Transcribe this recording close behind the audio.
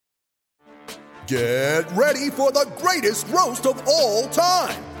Get ready for the greatest roast of all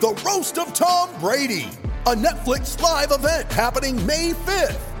time, the Roast of Tom Brady, a Netflix live event happening May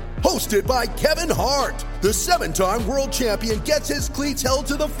 5th. Hosted by Kevin Hart, the 7-time world champion gets his cleats held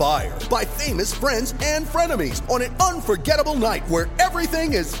to the fire by famous friends and frenemies on an unforgettable night where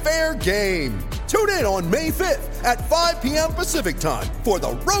everything is fair game. Tune in on May 5th at 5 p.m. Pacific time for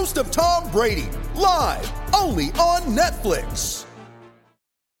the Roast of Tom Brady, live only on Netflix.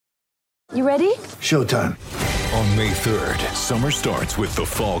 You ready? Showtime. On May 3rd, summer starts with The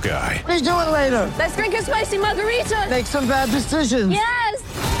Fall Guy. Let's do it later. Let's drink a spicy margarita. Make some bad decisions. Yes!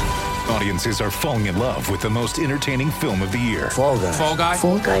 Audiences are falling in love with the most entertaining film of the year. Fall Guy. Fall Guy?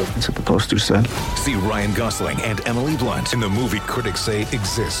 Fall Guy. That's what the poster said. See Ryan Gosling and Emily Blunt in the movie critics say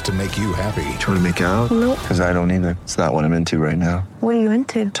exists to make you happy. Trying to make it out? Nope. Because I don't either. It's not what I'm into right now. What are you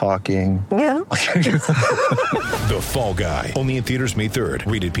into? Talking. Yeah. The Fall Guy. Only in theaters May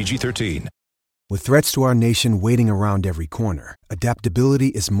 3rd. Rated PG-13. With threats to our nation waiting around every corner, adaptability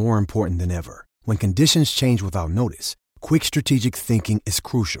is more important than ever. When conditions change without notice, quick strategic thinking is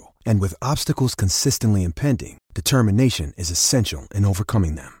crucial. And with obstacles consistently impending, determination is essential in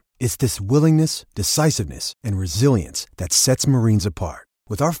overcoming them. It's this willingness, decisiveness, and resilience that sets Marines apart.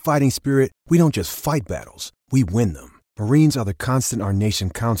 With our fighting spirit, we don't just fight battles, we win them. Marines are the constant our nation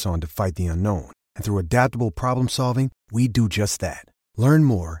counts on to fight the unknown. And through adaptable problem solving, we do just that. Learn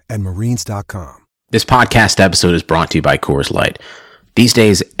more at marines.com. This podcast episode is brought to you by Coors Light. These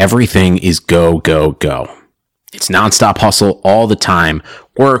days, everything is go, go, go. It's nonstop hustle all the time.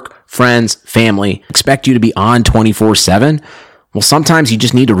 Work, friends, family expect you to be on 24/7. Well, sometimes you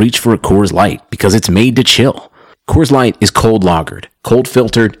just need to reach for a Coors Light because it's made to chill. Coors Light is cold lagered, cold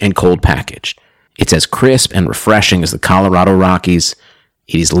filtered, and cold packaged. It's as crisp and refreshing as the Colorado Rockies.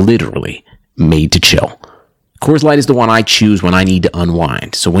 It is literally made to chill. Coors Light is the one I choose when I need to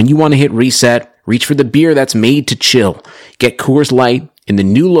unwind. So when you want to hit reset, reach for the beer that's made to chill. Get Coors Light in the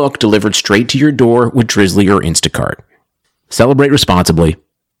new look delivered straight to your door with Drizzly or Instacart. Celebrate responsibly.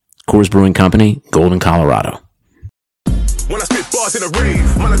 Coors Brewing Company, Golden, Colorado. When I spit bars in a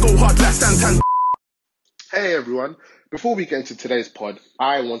rave, man, I go hard like Santan. Hey everyone, before we get into today's pod,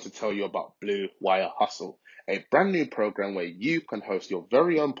 I want to tell you about Blue Wire Hustle, a brand new program where you can host your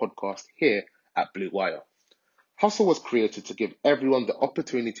very own podcast here at Blue Wire. Hustle was created to give everyone the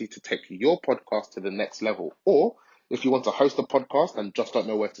opportunity to take your podcast to the next level. Or if you want to host a podcast and just don't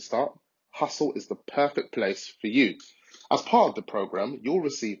know where to start, Hustle is the perfect place for you. As part of the program, you'll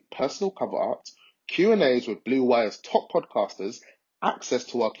receive personal cover art, Q&As with Blue Wire's top podcasters, access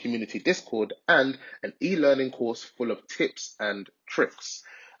to our community Discord, and an e-learning course full of tips and tricks.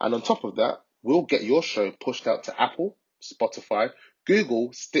 And on top of that, we'll get your show pushed out to Apple, Spotify,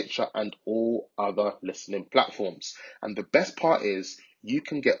 Google, Stitcher, and all other listening platforms. And the best part is you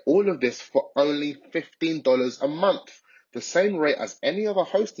can get all of this for only $15 a month, the same rate as any other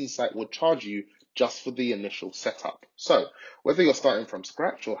hosting site would charge you just for the initial setup. So whether you're starting from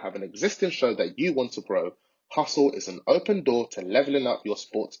scratch or have an existing show that you want to grow, Hustle is an open door to leveling up your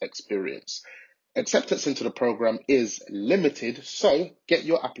sports experience. Acceptance into the program is limited, so get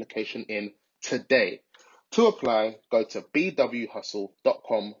your application in today. To apply, go to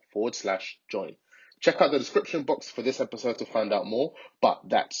bwhustle.com/join. Check out the description box for this episode to find out more, but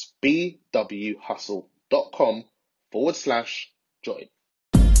that's bwhustle.com/join.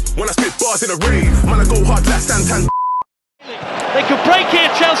 When I spit bars in a rave, man, I go hard like Santan. They could break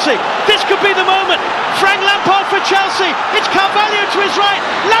here, Chelsea. This could be the moment. Frank Lampard for Chelsea. It's Carvalho to his right.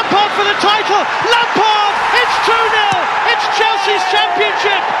 Lampard for the title. Lampard! It's 2-0. It's Chelsea's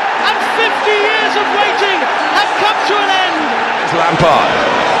championship. And 50 years of waiting have come to an end. It's Lampard.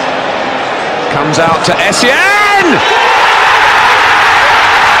 Comes out to Essien!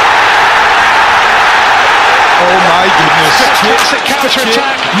 Oh my goodness. Classic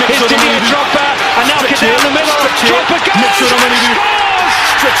counter-attack. Here's Didier Drogba. And now get down the middle. Drogba goes. Scores!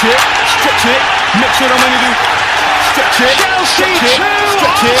 Stretch it. Make sure I'm going to do. Stretch it. Chelsea 2,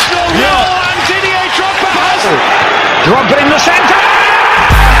 Arsenal 0, and Didier Drogba has. Drogba in the centre!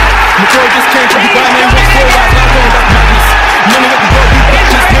 McCoy just came from the ground and went forward. Now going back madness. None of it can go. Make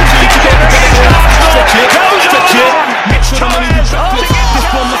sure you get the better one. Stretch it. Make sure I'm going to do. This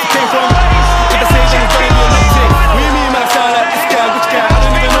one must have came from. If I say then it's going to be a next thing. What do you mean, man? I sound like this guy. Which guy? I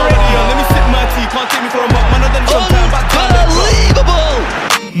don't even know what he is. Let me sip my tea. Can't take me for a month. Man, I done some time back. Unbelievable!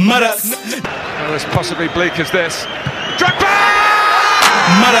 Maras. Well, as possibly bleak as this. Drogba!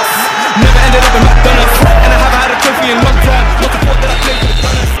 Maras. Never ended up in McDonald's. And I haven't had a trophy in a long time. Not the fault that I played for the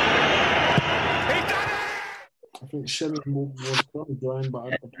Gunners. I think Shelley was probably joined, but I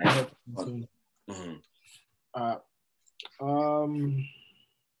don't know.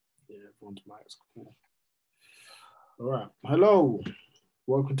 Everyone's mic's cool. All right. Hello.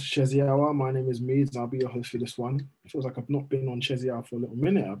 Welcome to Chessy Hour. My name is Meads, and I'll be your host for this one. It feels like I've not been on Chessy Hour for a little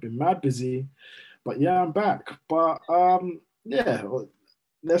minute. I've been mad busy, but yeah, I'm back. But yeah,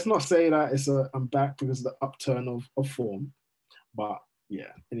 let's not say that I'm back because of the upturn of form. But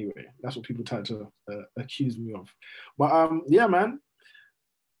yeah, anyway, that's what people try to accuse me of. But yeah, man.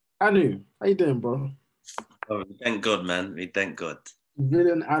 Anu, how you doing, bro? Oh, thank God, man. We thank God.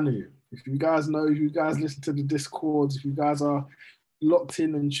 Villain Anu. If you guys know, if you guys listen to the Discords, if you guys are locked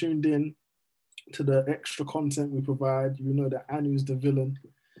in and tuned in to the extra content we provide, you know that Anu's the villain.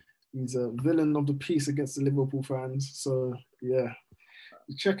 He's a villain of the peace against the Liverpool fans. So yeah,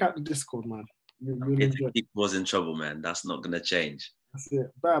 check out the Discord, man. You'll enjoy it. He was in trouble, man. That's not gonna change. That's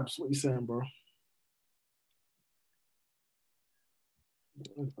it. Babs, what you saying, bro?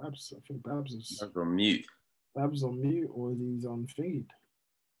 Babs, I think Babs is on mute. Babs on mute, or he's on feed.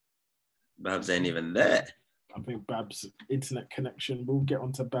 Babs ain't even there. I think Babs' internet connection. We'll get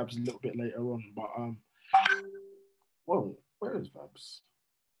onto Babs a little bit later on, but whoa, where is Babs?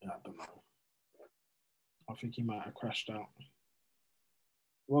 Yeah, I don't know. I think he might have crashed out.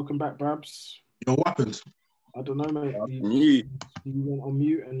 Welcome back, Babs. Yo, what happened? I don't know, mate. You went on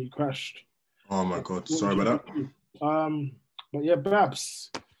mute and you crashed. Oh my God, sorry about that. But yeah,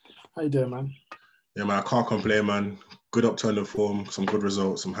 Babs, how you doing, man? Yeah, man, I can't complain, man. Good upturn of form, some good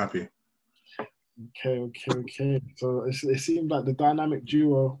results. I'm happy. Okay. So it seems like the dynamic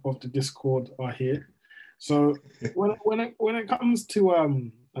duo of the Discord are here. So when it comes to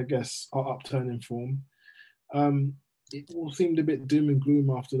I guess our upturn in form, it all seemed a bit doom and gloom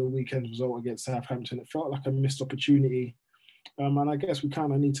after the weekend result against Southampton. It felt like a missed opportunity, and I guess we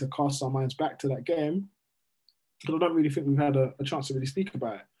kind of need to cast our minds back to that game, because I don't really think we've had a chance to really speak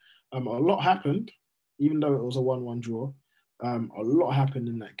about it. A lot happened, even though it was a 1-1 draw. A lot happened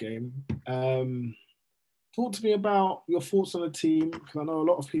in that game. Talk to me about your thoughts on the team, because I know a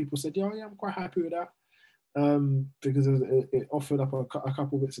lot of people said, yeah, I'm quite happy with that, because it offered up a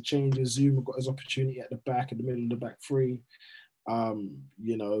couple of bits of changes. Zuma got his opportunity at the back, in the middle of the back three.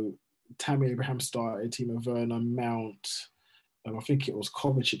 Tammy Abraham started, Timo Werner, Mount. I think it was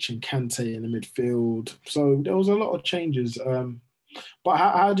Kovacic and Kante in the midfield. So there was a lot of changes. But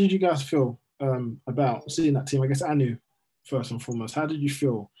how did you guys feel about seeing that team? I guess Anu, first and foremost, how did you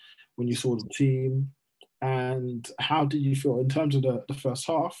feel when you saw the team? And how did you feel in terms of the first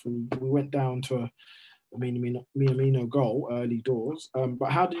half? And we went down to a Minamino goal early doors.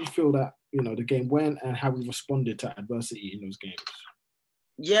 But how did you feel that the game went, and how we responded to adversity in those games?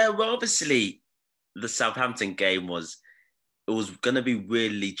 Yeah, well, obviously the Southampton game was going to be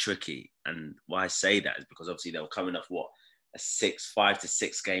really tricky. And why I say that is because obviously they were coming off a 5 to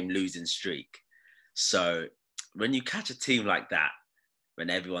 6 game losing streak. So when you catch a team like that, when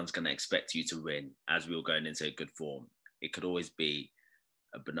everyone's going to expect you to win, as we were going into a good form, it could always be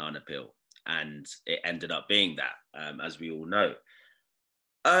a banana peel. And it ended up being that, as we all know.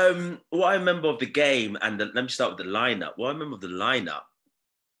 What I remember of the game, and let me start with the lineup. What I remember of the lineup,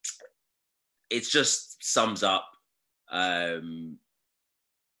 it just sums up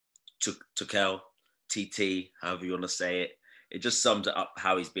Tuchel, TT, however you want to say it. It just sums it up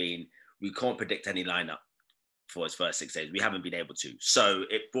how he's been. We can't predict any lineup for his first 6 days. We haven't been able to. So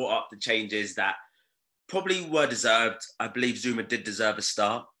it brought up the changes that probably were deserved. I believe Zuma did deserve a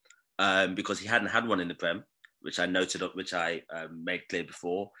start because he hadn't had one in the Prem, which I noted up, which I made clear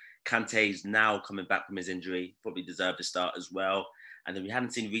before. Kante's now coming back from his injury, probably deserved a start as well. And then we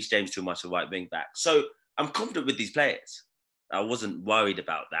hadn't seen Reece James too much of right wing back. So I'm confident with these players. I wasn't worried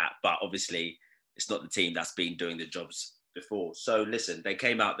about that, but obviously it's not the team that's been doing the jobs before. So listen, they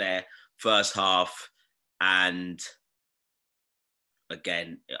came out there first half, and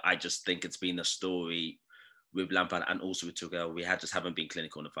again, I just think it's been a story with Lampard and also with Tuchel. We just haven't been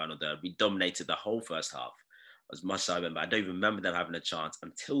clinical in the final third. We dominated the whole first half as much as I remember. I don't even remember them having a chance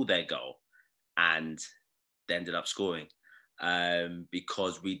until their goal, and they ended up scoring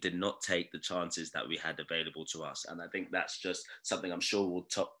because we did not take the chances that we had available to us. And I think that's just something I'm sure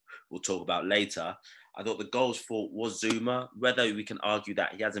we'll talk about later. I thought the goals fault was Zuma. Whether we can argue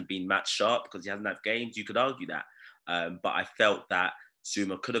that he hasn't been match sharp because he hasn't had games, you could argue that. But I felt that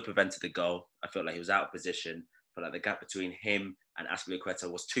Zuma could have prevented the goal. I felt like he was out of position. I felt like the gap between him and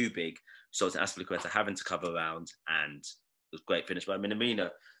Azpilicueta was too big. So it's Azpilicueta having to cover around, and it was a great finish by Minamino.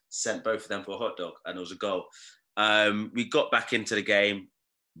 Sent both of them for a hot dog, and it was a goal. We got back into the game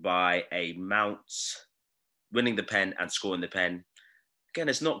by a Mount winning the pen and scoring the pen. Again,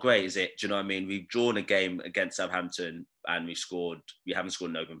 it's not great, is it? Do you know what I mean? We've drawn a game against Southampton and we haven't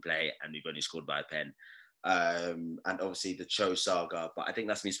scored an open play, and we've only scored by a pen. and obviously the Cho saga. But I think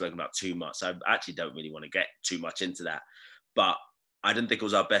that's been spoken about too much. So I actually don't really want to get too much into that. But I didn't think it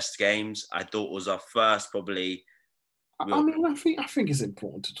was our best games. I thought it was our first probably. I mean, I think it's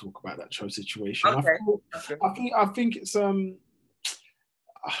important to talk about that Cho situation. Okay. I think it's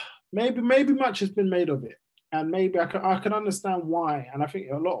maybe much has been made of it, and maybe I can understand why. And I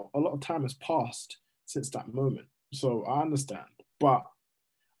think a lot of time has passed since that moment, so I understand. But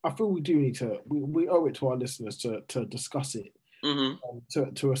I feel we do need to we owe it to our listeners to discuss it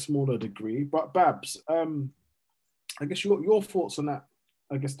to a smaller degree. But Babs, I guess your thoughts on that.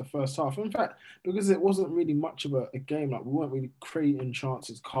 I guess the first half. In fact, because it wasn't really much of a game, like we weren't really creating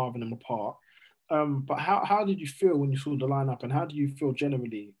chances, carving them apart. But how did you feel when you saw the lineup, and how do you feel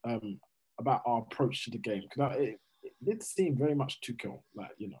generally about our approach to the game? Because it did seem very much Tuchel,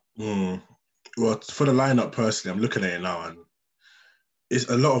 like, you know. Well, for the lineup personally, I'm looking at it now, and it's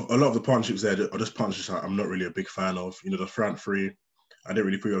a lot of the partnerships there are just partnerships I'm not really a big fan of. You know, the front three, I didn't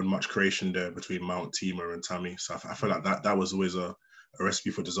really feel much creation there between Mount, Timo, and Tammy. So I feel like that was always a recipe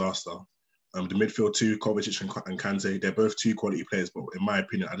for disaster. The midfield two, Kovacic and Kante, they're both two quality players, but in my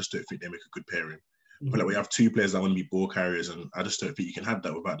opinion, I just don't think they make a good pairing. I feel like we have two players that want to be ball carriers, and I just don't think you can have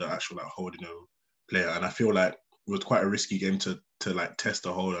that without the actual holding player. And I feel like it was quite a risky game to like test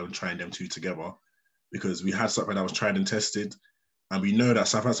the holder and trying them two together, because we had something that was tried and tested, and we know that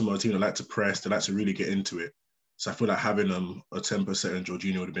Southampton are a team that like to press, they like to really get into it. So I feel like having a 10% in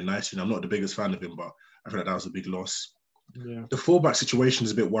Jorginho would have been nice. You know, I'm not the biggest fan of him, but I feel like that was a big loss. Yeah. The fullback situation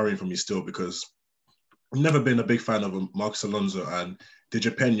is a bit worrying for me still, because I've never been a big fan of Marcus Alonso, and Di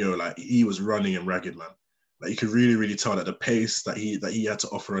Jalopeno, like, he was running and ragged, man. Like, you could really, really tell that the pace that he had to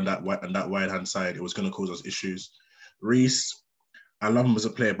offer on that wide hand side, it was going to cause us issues. Reece, I love him as a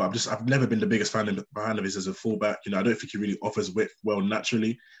player, but I've never been the biggest fan of his as a fullback. You know, I don't think he really offers width well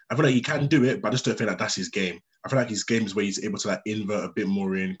naturally. I feel like he can do it, but I just don't feel like that's his game. I feel like his game is where he's able to like invert a bit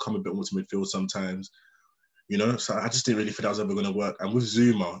more in, come a bit more to midfield sometimes. You know, so I just didn't really think that was ever going to work. And with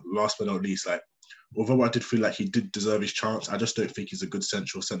Zuma, last but not least, like, although I did feel like he did deserve his chance, I just don't think he's a good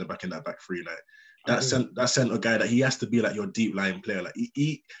central centre back in that back three. Like that centre guy, that he has to be like your deep lying player. Like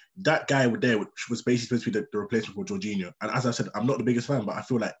that guy there was basically supposed to be the replacement for Jorginho. And as I said, I'm not the biggest fan, but I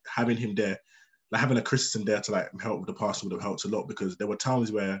feel like having him there, like having a Christensen there to like help with the pass would have helped a lot, because there were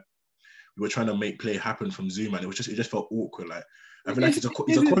times where we were trying to make play happen from Zuma, and it just felt awkward. Like I feel like it's a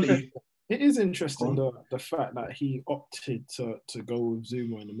quality. It is interesting the fact that he opted to go with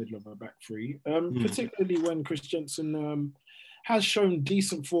Zuma in the middle of a back three, particularly when Christensen has shown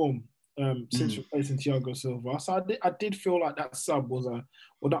decent form since replacing Thiago Silva. So I did feel like that sub was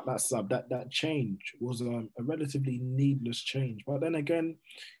that change was a relatively needless change. But then again,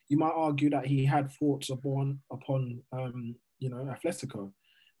 you might argue that he had thoughts upon Atletico,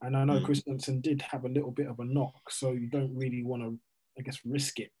 and I know Christensen did have a little bit of a knock, so you don't really want to, I guess,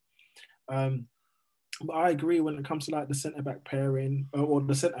 risk it. But I agree when it comes to like the centre back pairing or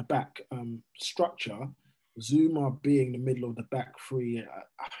the centre back structure. Zuma being the middle of the back three,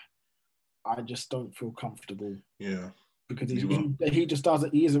 I just don't feel comfortable. Yeah, because he just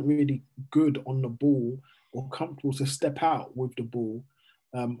doesn't. He isn't really good on the ball or comfortable to step out with the ball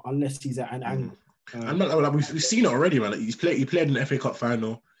unless he's at an angle. I'm not like we've seen it already, man. Like, he played in the FA Cup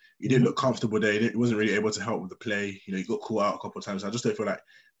final. He didn't look comfortable there. He wasn't really able to help with the play. You know, he got caught out a couple of times. I just don't feel like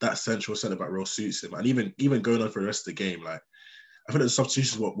that central centre-back role suits him. And even going on for the rest of the game, like, I feel like the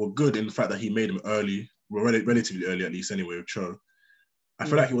substitutions were good in the fact that he made them early, relatively early at least anyway, with Cho. I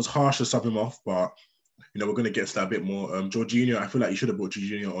feel like it was harsh to sub him off, but, you know, we're going to get to that a bit more. Jorginho, I feel like you should have brought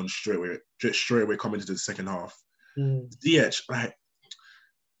Jorginho on straight away coming into the second half. Ziyech, like,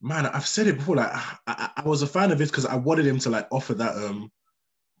 man, I've said it before, like, I was a fan of his because I wanted him to, like, offer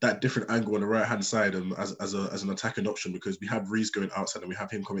that different angle on the right-hand side as an attacking option, because we have Reece going outside and we have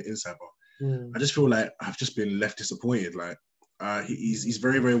him coming inside. But I just feel like I've just been left disappointed. Like, he's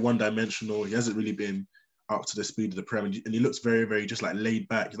very, very one-dimensional. He hasn't really been up to the speed of the Prem, and he looks very, very just like laid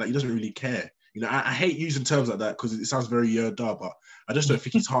back. Like, he doesn't really care. You know, I hate using terms like that because it sounds very yerda, but I just don't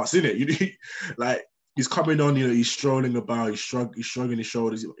think his heart's in it. You know, like, he's coming on, you know, he's strolling about, he's shrugging his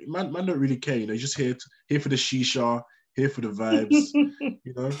shoulders. Man don't really care. You know, he's just here for the shisha, here for the vibes.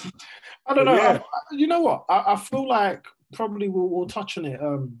 You know, I don't know. Yeah. You know what? I feel like probably we'll touch on it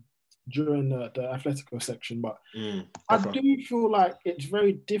during the Atletico section, but I do feel like it's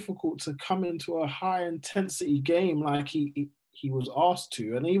very difficult to come into a high intensity game like he was asked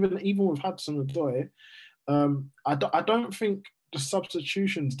to, and even with Hudson-Odoi, I don't think the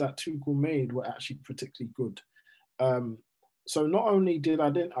substitutions that Tuchel made were actually particularly good. So not only I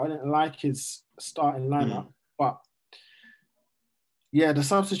didn't like his starting lineup, but Yeah, the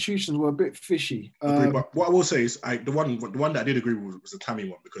substitutions were a bit fishy. Agree, but what I will say is, the one that I did agree with was the Tammy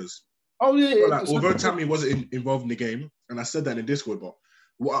one, because although Tammy wasn't involved in the game, and I said that in Discord, but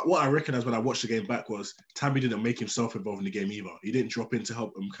what I recognised when I watched the game back was Tammy didn't make himself involved in the game either. He didn't drop in to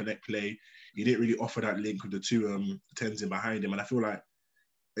help him connect play. He didn't really offer that link with the two tens in behind him, and I feel like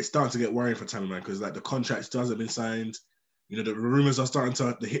it's starting to get worrying for Tammy, man, because like the contract still hasn't been signed. You know, the rumours are starting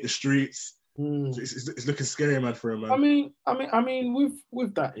to hit the streets. So it's looking scary, man, for him, man. I mean,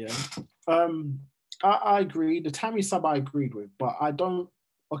 with that, yeah. I agree. The Tammy sub I agreed with, but I don't.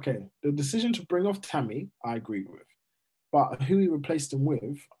 Okay, the decision to bring off Tammy, I agreed with, but who he replaced him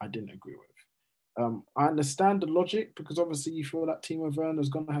with, I didn't agree with. I understand the logic, because obviously you feel that Timo Werner is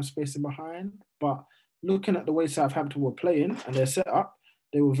going to have space in behind, but looking at the way Southampton were playing and their setup,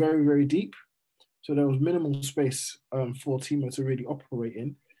 they were very, very deep, so there was minimal space for Timo to really operate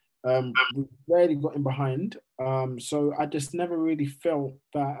in. We rarely got in behind, so I just never really felt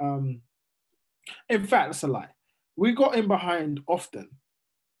that. In fact, that's a lie. We got in behind often,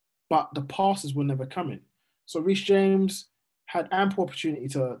 but the passes were never coming. So Reece James had ample opportunity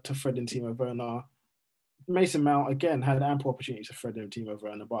to thread in Timo Werner. Mason Mount again had ample opportunity to thread in Timo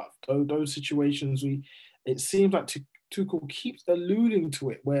Werner, but those situations, it seems like Tuchel keeps alluding to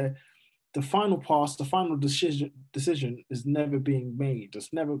it, where the final pass, the final decision is never being made.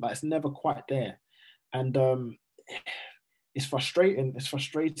 It's never quite there, and it's frustrating. It's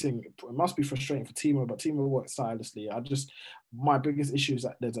frustrating. It must be frustrating for Timo, but Timo works tirelessly. My biggest issue is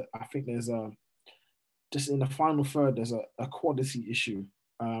that I think there's just in the final third there's a quality issue,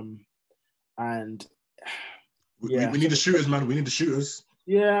 and we need the shooters, man. We need the shooters.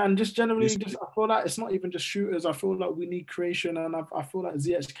 Yeah, and just generally, I feel like it's not even just shooters. I feel like we need creation, and I feel like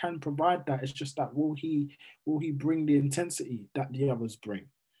Ziyech can provide that. It's just that will he bring the intensity that the others bring?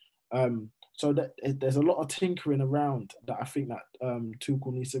 So that there's a lot of tinkering around that I think that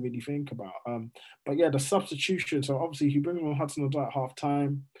Tuchel needs to really think about. But yeah, the substitution. So obviously, he brings on Hudson-Odoi at half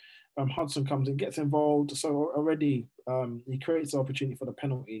time. Hudson comes and gets involved. So already he creates the opportunity for the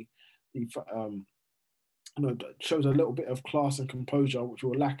penalty. He shows a little bit of class and composure, which we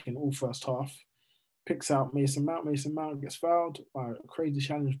were lacking all first half. Picks out Mason Mount. Mason Mount gets fouled by a crazy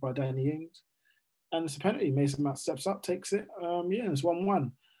challenge by Danny Ings. And it's a penalty. Mason Mount steps up, takes it. It's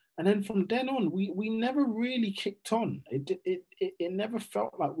 1-1. And then from then on, we never really kicked on. It never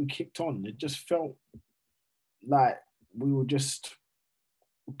felt like we kicked on. It just felt like we were just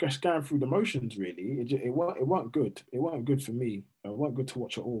going through the motions, really. It weren't good. It weren't good for me. It weren't good to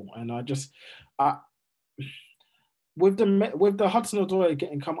watch at all. And with the Hudson-Odoi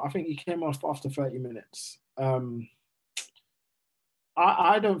getting come, I think he came off after 30 minutes.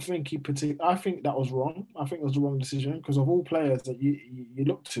 I don't think I think that was wrong. I think it was the wrong decision, because of all players that you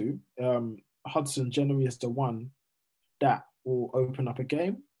look to, Hudson generally is the one that will open up a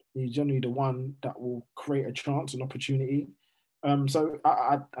game. He's generally the one that will create a chance, an opportunity. So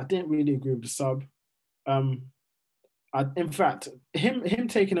I didn't really agree with the sub. In fact, him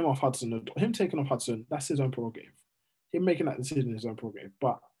taking him off Hudson, that's his own prerogative. Him making that decision is his own prerogative.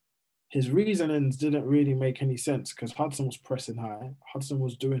 But his reasonings didn't really make any sense, because Hudson was pressing high. Hudson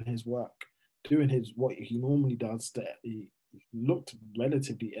was doing his work, doing what he normally does. That he looked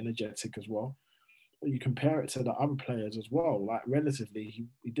relatively energetic as well. You compare it to the other players as well, like relatively,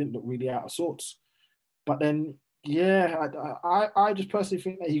 he didn't look really out of sorts. But then, yeah, I just personally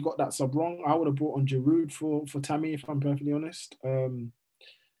think that he got that sub wrong. I would have brought on Giroud for Tammy, if I'm perfectly honest.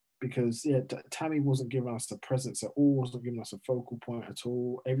 Because Tammy wasn't giving us the presence at all, wasn't giving us a focal point at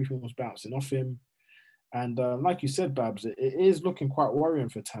all. Everything was bouncing off him. And like you said, Babs, it is looking quite worrying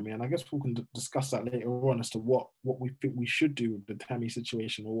for Tammy. And I guess we can discuss that later on as to what we think we should do with the Tammy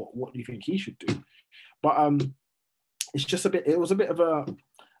situation, or what do you think he should do. But it's just it was a bit of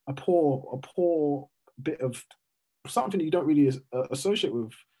a poor bit of something you don't really associate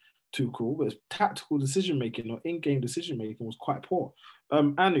with Tuchel, but tactical decision-making or in-game decision-making was quite poor.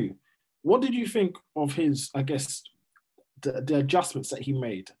 Anu, what did you think of his, I guess, the adjustments that he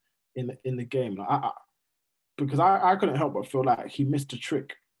made in the game? Because I couldn't help but feel like he missed a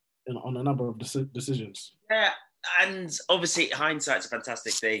trick on a number of decisions. Yeah, and obviously hindsight's a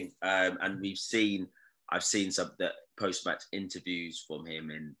fantastic thing. And I've seen some the post-match interviews from him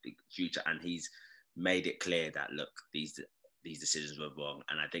in the future, and he's made it clear that, look, these decisions were wrong,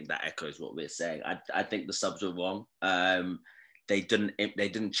 and I think that echoes what we're saying. I think the subs were wrong. They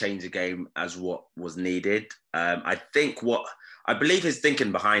didn't change the game as what was needed. I believe his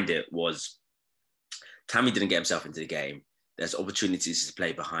thinking behind it was Tammy didn't get himself into the game. There's opportunities to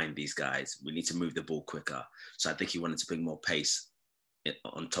play behind these guys. We need to move the ball quicker. So I think he wanted to bring more pace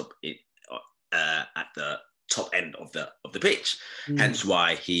on top at the top end of the pitch. Hence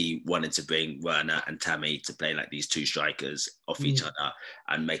why he wanted to bring Werner and Tammy to play like these two strikers off each other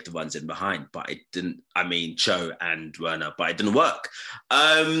and make the runs in behind. But it didn't. I mean, Cho and Werner, but it didn't work.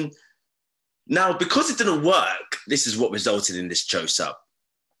 Now, because it didn't work, this is what resulted in this Cho sub.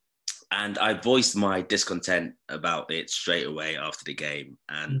 And I voiced my discontent about it straight away after the game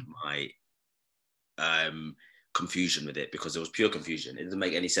and my confusion with it, because it was pure confusion. It didn't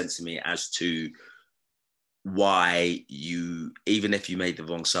make any sense to me as to why you, even if you made the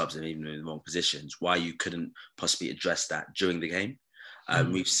wrong subs and even in the wrong positions, why you couldn't possibly address that during the game.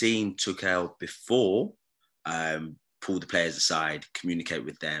 We've seen Tuchel before pull the players aside, communicate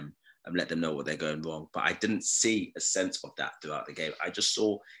with them, and let them know what they're going wrong. But I didn't see a sense of that throughout the game. I just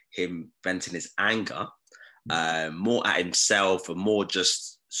saw him venting his anger more at himself and more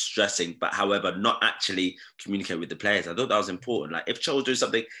just stressing, but however, not actually communicate with the players. I thought that was important. Like, if Cho was doing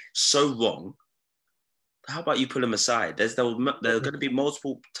something so wrong, how about you pull him aside? There are going to be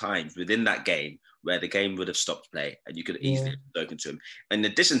multiple times within that game where the game would have stopped play and you could easily have spoken to him. In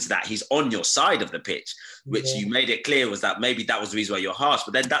addition to that, he's on your side of the pitch, which you made it clear was that maybe that was the reason why you're harsh,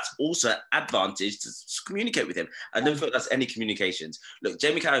 but then that's also an advantage to communicate with him. I don't feel that's any communications. Look,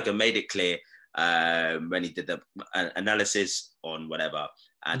 Jamie Carragher made it clear when he did the analysis on whatever,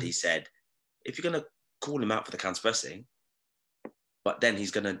 and he said, if you're going to call him out for the counter pressing, but then he's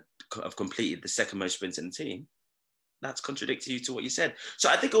going to have completed the second most sprints in the team, that's contradicting you to what you said. So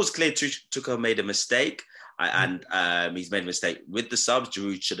I think it was clear Tuchel made a mistake, and he's made a mistake with the subs.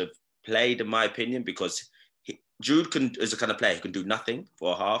 Giroud should have played, in my opinion, because Giroud is a kind of player who can do nothing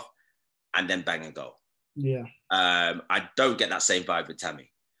for a half and then bang and go. Yeah. I don't get that same vibe with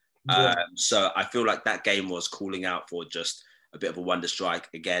Tammy. So I feel like that game was calling out for just a bit of a wonder strike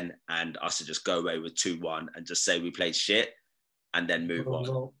again, and us to just go away with 2-1 and just say we played shit and then move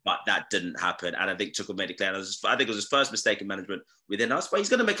on. But that didn't happen. And I think Tuchel made it clear. I think it was his first mistake in management within us, but he's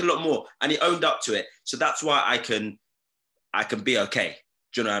going to make a lot more. And he owned up to it. So that's why I can be okay.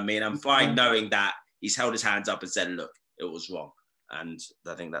 Do you know what I mean? I'm fine knowing that he's held his hands up and said, look, it was wrong. And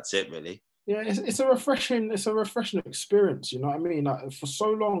I think that's it, really. Yeah, it's a refreshing experience. You know what I mean? Like, for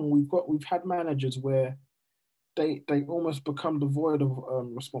so long, we've had managers where they almost become devoid of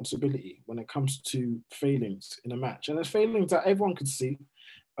responsibility when it comes to failings in a match, and there's failings that everyone could see.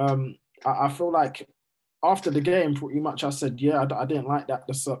 I feel like after the game, pretty much I said, I didn't like that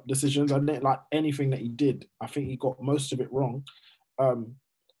decisions. I didn't like anything that he did. I think he got most of it wrong, and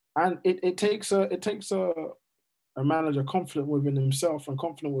it takes a manager confident within himself and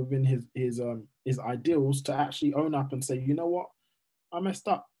confident within his ideals to actually own up and say, you know what, I messed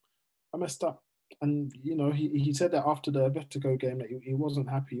up. And, you know, he said that after the Atletico game that he wasn't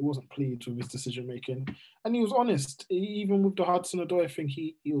happy, he wasn't pleased with his decision making. And he was honest. Even with the Hudson-Odoi thing,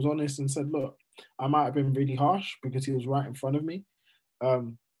 he was honest and said, look, I might have been really harsh because he was right in front of me,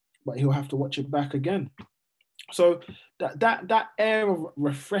 but he'll have to watch it back again. So that air of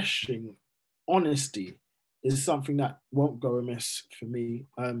refreshing honesty is something that won't go amiss for me.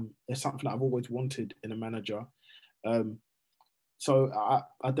 It's something that I've always wanted in a manager. So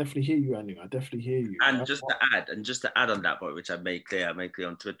I definitely hear you, Anu. I definitely hear you. And just to add on that point, which I made clear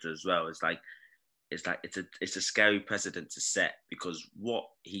on Twitter as well, it's a scary precedent to set, because what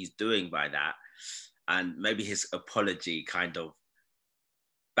he's doing by that, and maybe his apology kind of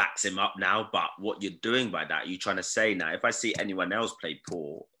backs him up now, but what you're doing by that, you're trying to say now, if I see anyone else play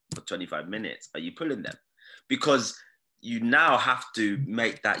poor for 25 minutes, are you pulling them? Because you now have to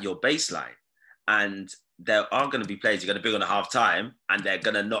make that your baseline. And there are going to be players you're going to bring on a half time, and they're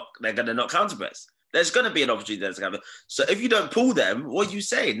going to not counter press. There's going to be an opportunity that's going to happen. So if you don't pull them, what are you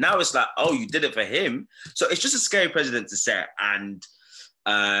saying? Now it's like, oh, you did it for him. So it's just a scary precedent to set. And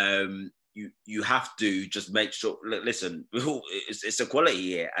you have to just make sure, listen, it's equality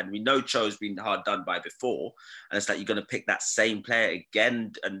here. And we know Cho's been hard done by before. And it's like, you're going to pick that same player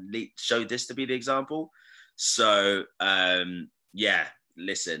again and show this to be the example. So,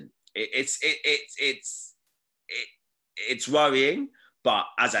 listen, it's worrying, but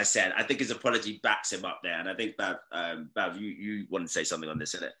as I said, I think his apology backs him up there, and I think that Bav, you want to say something on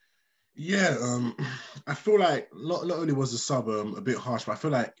this, innit? Yeah, I feel like not only was the sub a bit harsh, but I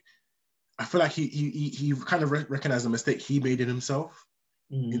feel like he kind of recognized the mistake he made in himself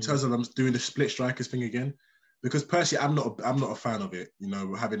in terms of doing the split strikers thing again. Because personally, I'm not a fan of it. You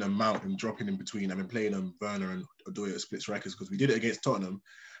know, having a Mount and dropping in between. I've been playing Werner and Odoi at split strikers because we did it against Tottenham.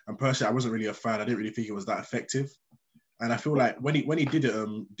 And personally, I wasn't really a fan. I didn't really think it was that effective. And I feel like when he did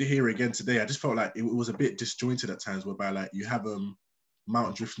it here again today, I just felt like it was a bit disjointed at times, whereby like you have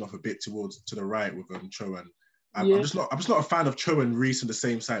Mount drifting off a bit to the right with Cho I'm just not a fan of Cho and Reece on the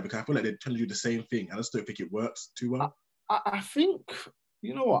same side because I feel like they're trying to do the same thing. I just don't think it works too well. I think,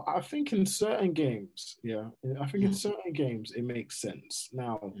 you know what? I think in certain games, in certain games it makes sense.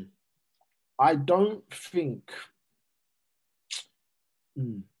 Now, I don't think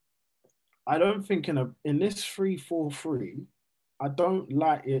in this 3-4-3, I don't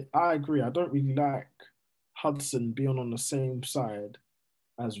like it. I agree. I don't really like Hudson being on the same side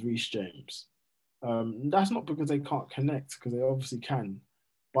as Reece James. That's not because they can't connect, because they obviously can.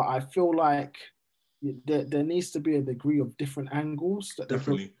 But I feel like there needs to be a degree of different angles that they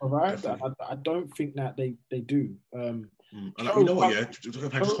can provide. I don't think that they do. And you know what? Yeah,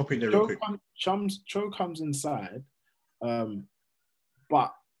 if I just hop in there real quick. Cho comes inside,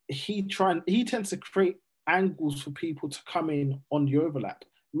 but he tends to create angles for people to come in on the overlap.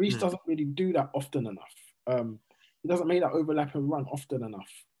 Reece doesn't really do that often enough. He doesn't make that overlap and run often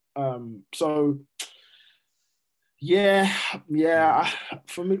enough. So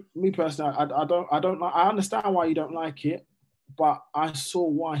for me personally, I don't like. I understand why you don't like it, but I saw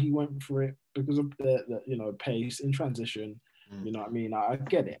why he went for it because of the pace in transition. You know what I mean? I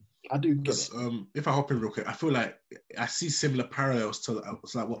get it. I do get it. If I hop in real quick, I feel like I see similar parallels to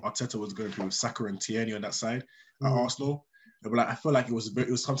like what Arteta was going through with Saka and Tierney on that side at Arsenal. But like I feel like it was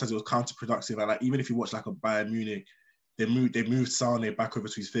sometimes it was counterproductive. And like even if you watch like a Bayern Munich, they moved Sane back over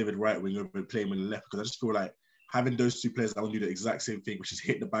to his favorite right wing over playing with the left, because I just feel like having those two players that want to do the exact same thing, which is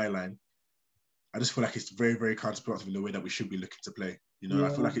hit the byline, I just feel like it's very, very counterproductive in the way that we should be looking to play. You know, I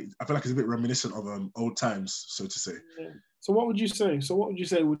feel like it's a bit reminiscent of old times, so to say. Yeah. So what would you say?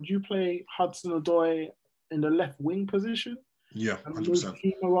 Would you play Hudson-Odoi in the left wing position? Yeah, 100%. And move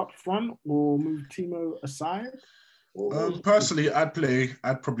Timo up front or move Timo aside? Personally, I'd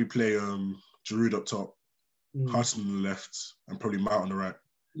probably play Giroud up top, Hudson on the left, and probably Mount on the right.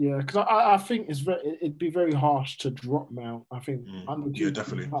 Yeah, because I think it'd be very harsh to drop Mount. I think under Tuchel,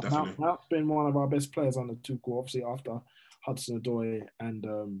 definitely. Mount's been one of our best players under Tuchel, obviously after Hudson-Odoi and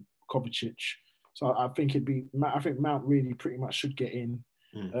Kovacic. So I think Mount really pretty much should get in.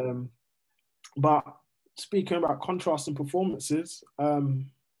 But speaking about contrasting performances,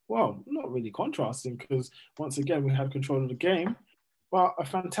 well, not really contrasting because once again we had control of the game, but a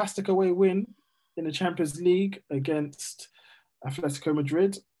fantastic away win in the Champions League against Atletico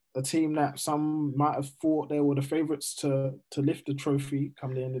Madrid, a team that some might have thought they were the favourites to lift the trophy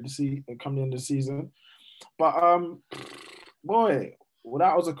come the end of the season. But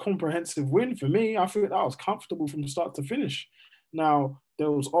that was a comprehensive win for me. I think that was comfortable from start to finish. Now,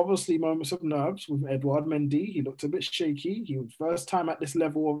 there was obviously moments of nerves with Edouard Mendy. He looked a bit shaky. He was first time at this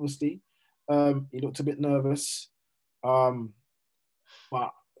level, obviously. He looked a bit nervous.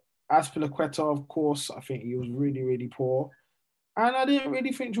 But Azpilicueta, of course, I think he was really, really poor. And I didn't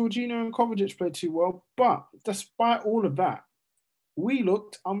really think Jorginho and Kovacic played too well. But despite all of that, we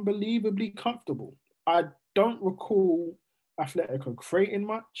looked unbelievably comfortable. I don't recall Atletico creating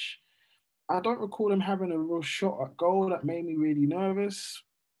much. I don't recall them having a real shot at goal that made me really nervous.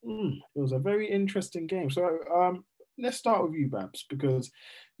 It was a very interesting game. So let's start with you, Babs, because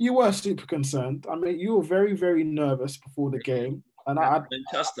you were super concerned. I mean, you were very, very nervous before the game. And I don't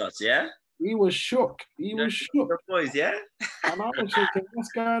trust us, yeah? He was shook. He was shook. Boys, yeah? And I was thinking,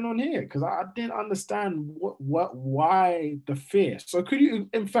 what's going on here? Because I didn't understand why the fear. So could you,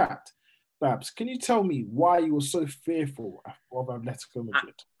 in fact, Babs, can you tell me why you were so fearful of Atletico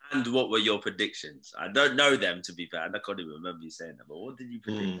Madrid? And what were your predictions? I don't know them, to be fair. And I can't even remember you saying them. But what did you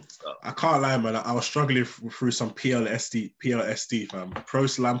predict? I can't lie, man. I was struggling through some PLSD, fam.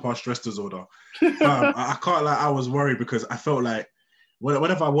 Post-Lampard stress disorder. Fam, I can't lie. I was worried because I felt like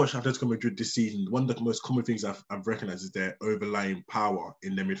whenever I watch Atletico Madrid this season, one of the most common things I've recognized is their overlying power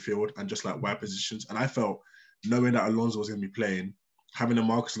in their midfield and just like wide positions. And I felt, knowing that Alonso was going to be playing, having a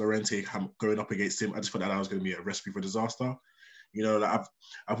Marcos Llorente going up against him, I just felt that was going to be a recipe for disaster. You know, like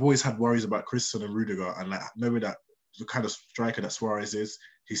I've always had worries about Christensen and Rudiger, and like knowing that the kind of striker that Suarez is,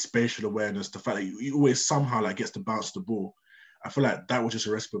 his spatial awareness, the fact that he always somehow like gets to bounce the ball, I feel like that was just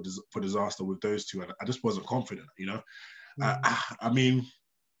a recipe for disaster with those two, and I just wasn't confident. You know, I mean,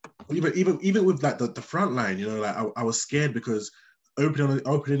 even with like the front line, you know, like I was scared because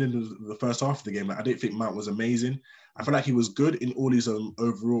opening in the first half of the game, like, I didn't think Mount was amazing. I feel like he was good in all his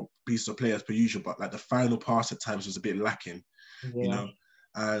overall pieces of play as per usual, but like the final pass at times was a bit lacking. You know,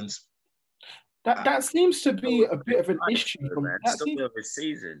 and that seems to be a bit of an issue.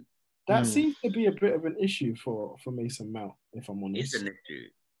 That seems to be a bit of an issue for Mason Mount, if I'm honest. It's an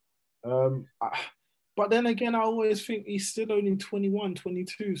issue. But then again, I always think he's still only 21,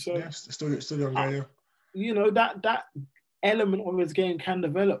 22. So yeah, still young guy. Yeah. You know that element of his game can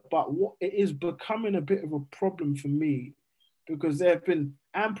develop, but what it is becoming a bit of a problem for me because there have been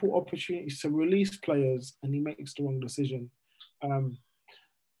ample opportunities to release players and he makes the wrong decision.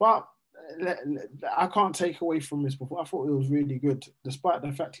 But I can't take away from his performance. I thought it was really good, despite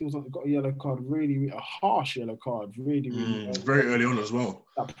the fact he got a yellow card, really a harsh yellow card, really very early on as well.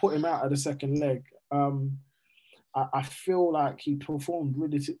 That put him out of the second leg. I feel like he performed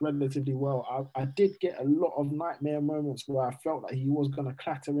relatively well. I did get a lot of nightmare moments where I felt like he was going to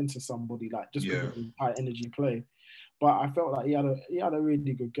clatter into somebody, like just because of his high energy play. But I felt like he had a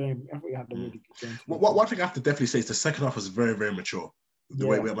really good game. I think he had a really good game. One thing I have to definitely say is the second half was very, very mature. The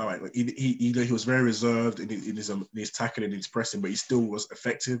way we went about it, like he was very reserved in his tackling and his pressing, but he still was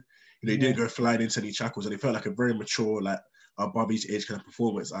effective. He didn't go flying into any shackles, and it felt like a very mature, like above each age kind of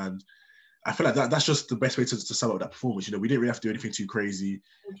performance. And I feel like that's just the best way to sum up that performance. We didn't really have to do anything too crazy.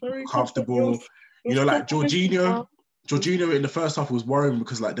 Very comfortable. Like Jorginho in the first half was worrying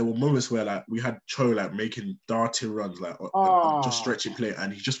because like there were moments where like we had Cho like making darting runs, like just stretching play,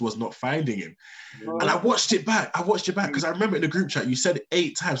 and he just was not finding him. And I watched it back because I remember in the group chat you said it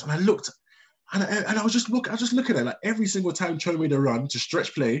 8 times, and I looked and I was just looking at it, like every single time Cho made a run to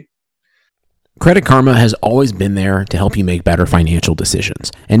stretch play. Credit Karma has always been there to help you make better financial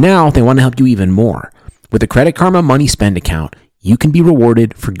decisions. And now they want to help you even more. With the Credit Karma Money Spend account, you can be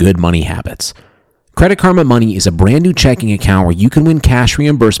rewarded for good money habits. Credit Karma Money is a brand new checking account where you can win cash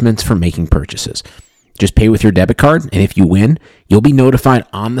reimbursements for making purchases. Just pay with your debit card, and if you win, you'll be notified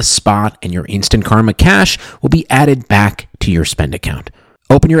on the spot, and your Instant Karma cash will be added back to your spend account.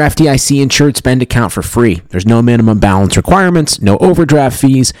 Open your FDIC insured spend account for free. There's no minimum balance requirements, no overdraft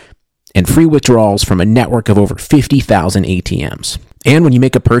fees, and free withdrawals from a network of over 50,000 ATMs. And when you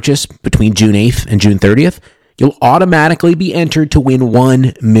make a purchase between June 8th and June 30th, you'll automatically be entered to win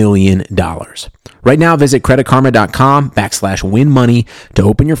 $1 million. Right now, visit creditkarma.com/winmoney to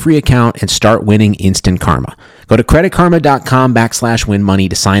open your free account and start winning instant karma. Go to creditkarma.com/winmoney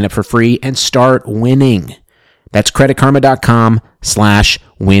to sign up for free and start winning. That's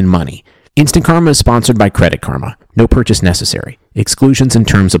creditkarma.com/winmoney. Instant Karma is sponsored by Credit Karma. No purchase necessary. Exclusions and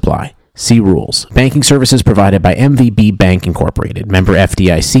terms apply. See rules. Banking services provided by MVB Bank Incorporated. Member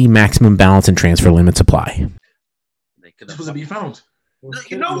FDIC. Maximum balance and transfer limits apply. This wasn't be found.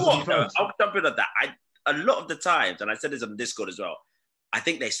 You know what? I'll jump in on that. A lot of the times, and I said this on Discord as well, I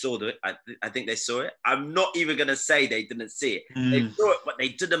think they saw it. I think they saw it. I'm not even going to say they didn't see it. They saw it, but they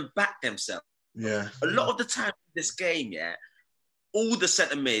didn't back themselves. Yeah. A lot of the time in this game, all the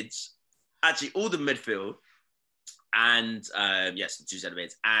centre mids, actually all the midfield, and the 2 centre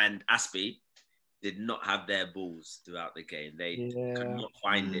mids and Aspie did not have their balls throughout the game. They could not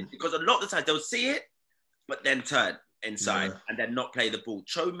find it because a lot of the time they'll see it, but then turn inside and then not play the ball.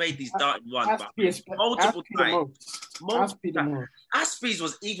 Cho made these darting runs multiple times. Aspie's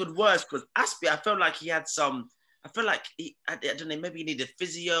was even worse because Aspie, I felt like he had some. I feel like I don't know, maybe he needed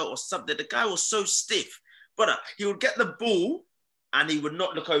physio or something. The guy was so stiff, but he would get the ball and he would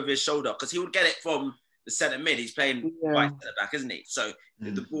not look over his shoulder because he would get it from the centre mid. He's playing right centre back, isn't he? So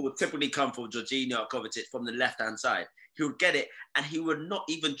the ball would typically come from Jorginho or Kovacic from the left-hand side. He would get it and he would not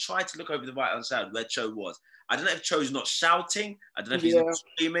even try to look over the right-hand side where Cho was. I don't know if Cho's not shouting. I don't know if he's not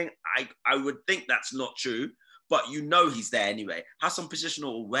screaming. I would think that's not true, but he's there anyway. Has some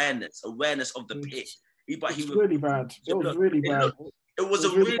positional awareness of the pitch. But he was really bad. It was really bad. It was a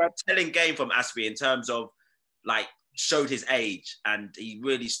really telling game from Aspie in terms of like showed his age, and he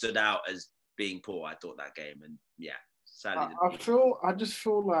really stood out as being poor. I thought that game, and sadly, I just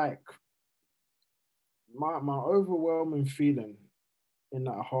feel like my overwhelming feeling in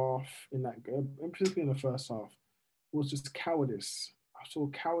that half, in particularly in the first half, was just cowardice. I saw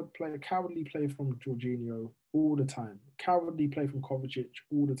cowardly play from Jorginho all the time, cowardly play from Kovacic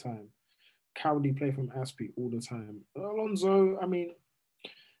all the time. Cowardly play from Aspie all the time. Alonso, I mean,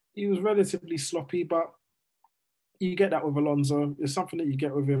 he was relatively sloppy, but you get that with Alonso. It's something that you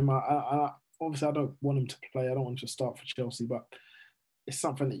get with him. Obviously, I don't want him to play. I don't want him to start for Chelsea, but it's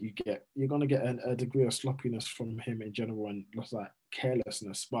something that you get. You're going to get a degree of sloppiness from him in general and just like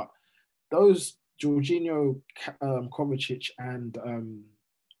carelessness. But those Jorginho, Kovacic, and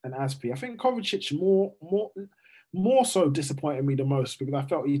Aspie, I think Kovacic more so disappointed me the most because I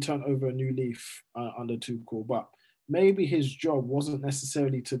felt he turned over a new leaf under Tuchel, but maybe his job wasn't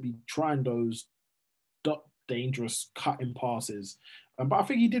necessarily to be trying those dangerous cutting passes. But I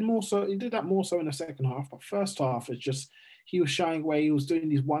think he did that more so in the second half. But first half, it's just he was shying away. He was doing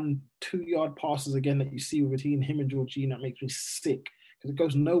these 1-2 yard passes again that you see between him and Jorginho. That makes me sick because it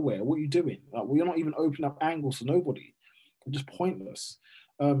goes nowhere. What are you doing? Like, you're not even opening up angles to nobody. It's just pointless.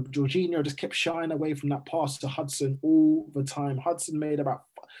 Jorginho just kept shying away from that pass to Hudson all the time. Hudson made about,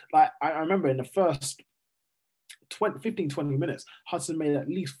 like, I remember in the first 15, 20 minutes, Hudson made at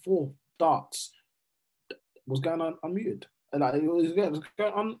least 4 darts, was going on unmuted. Like, it was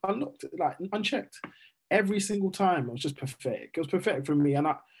going unlocked, like unchecked. Every single time, it was just pathetic. It was pathetic for me.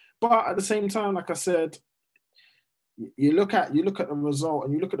 But at the same time, like I said, you look at the result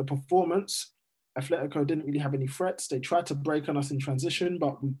and you look at the performance. Atletico didn't really have any threats. They tried to break on us in transition,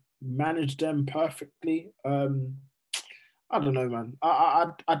 but we managed them perfectly. I don't know, man.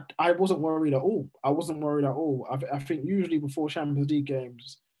 I wasn't worried at all. I think usually before Champions League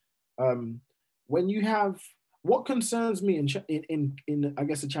games, when you have, what concerns me in I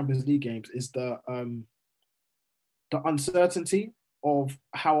guess the Champions League games is the uncertainty of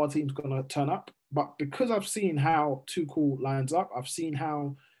how our team's going to turn up. But because I've seen how Tuchel lines up, I've seen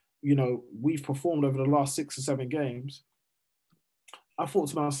how, we've performed over the last 6 or 7 games, I thought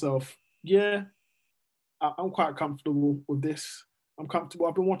to myself, yeah, I'm quite comfortable with this. I'm comfortable.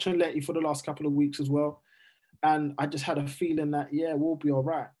 I've been watching Letty for the last couple of weeks as well. And I just had a feeling that, yeah, we'll be all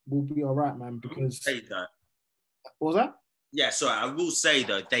right. We'll be all right, man, because... What was that? Yeah, sorry. I will say,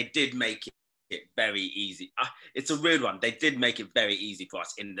 though, they did make it very easy. It's a weird one. They did make it very easy for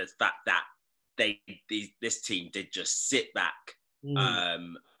us in the fact that this team did just sit back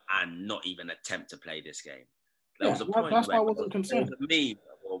and not even attempt to play this game. There was a point that's why I where wasn't concerned. There was a meme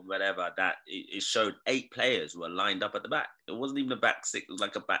or whatever that it showed 8 players were lined up at the back. It wasn't even a back 6; it was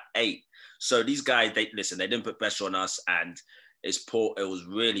like a back 8. So these guys, they didn't put pressure on us, and it's poor. It was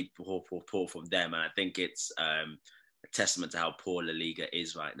really poor from them, and I think it's a testament to how poor La Liga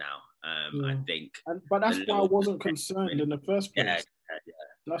is right now. I think, but that's why I wasn't concerned in the first place. Yeah.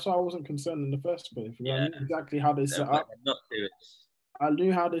 That's why I wasn't concerned in the first place. I knew exactly how they set up. I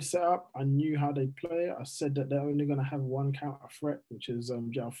knew how they set up. I knew how they play. I said that they're only going to have one counter threat, which is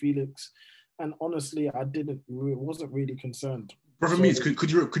João Felix. And honestly, I wasn't really concerned. Brother Meads,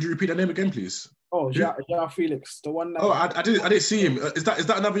 could you repeat that name again, please? Oh, João Felix, the one that... Oh, I didn't see him. Is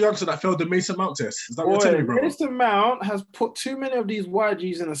that another youngster that failed the Mason Mount test? Is that what you're telling me, bro? Mason Mount has put too many of these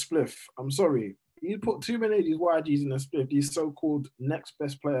YGs in a spliff. I'm sorry. He put too many of these YGs in a spliff. These so-called next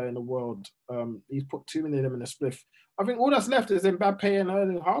best player in the world. He's put too many of them in a spliff. I think all that's left is Mbappe and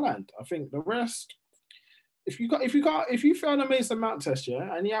Erling Haaland. I think the rest, if you fail the Mason Mount test,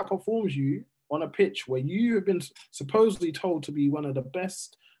 and he outperforms you on a pitch where you have been supposedly told to be one of the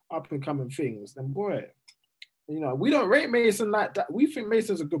best up-and-coming things, then boy, we don't rate Mason like that. We think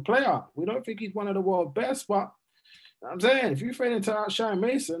Mason's a good player. We don't think he's one of the world's best, but I'm saying, if you're failing to outshine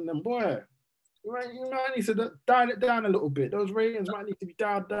Mason, then boy, you might need to dial it down a little bit. Those ratings might need to be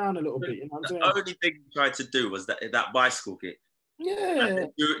dialed down a little bit. You know what I'm saying? The only thing he tried to do was that bicycle kick. Yeah.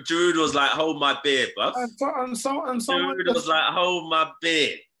 Giroud was like, hold my beer, buff. And someone Giroud was like, hold my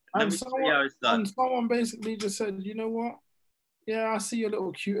beer. And someone basically just said, you know what? Yeah, I see your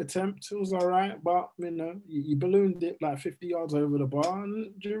little cute attempt. It was all right, but, you ballooned it like 50 yards over the bar.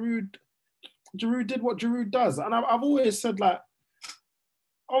 And Giroud did what Giroud does. And I've always said, like,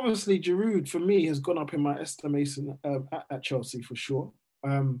 obviously, Giroud, for me, has gone up in my estimation at Chelsea for sure.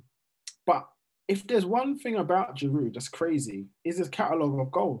 But if there's one thing about Giroud that's crazy, is his catalogue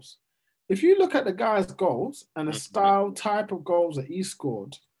of goals. If you look at the guy's goals and the style, type of goals that he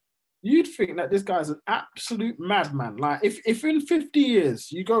scored, you'd think that this guy's an absolute madman. Like, if in 50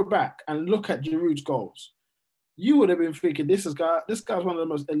 years you go back and look at Giroud's goals, you would have been thinking this guy's one of the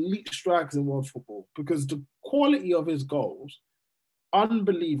most elite strikers in world football, because the quality of his goals,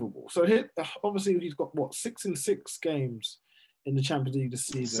 unbelievable. So obviously he's got 6 in 6 games in the Champions League this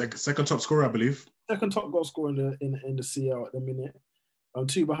season. Second top scorer, I believe. Second top goal scorer in the CL at the minute.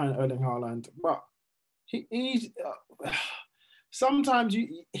 2 behind Erling Haaland. But he's sometimes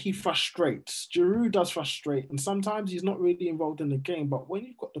he frustrates. Giroud does frustrate, and sometimes he's not really involved in the game. But when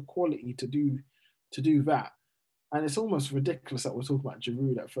you've got the quality to do that, and it's almost ridiculous that we're talking about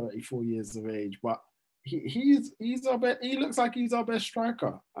Giroud at 34 years of age, but he's our best. He looks like he's our best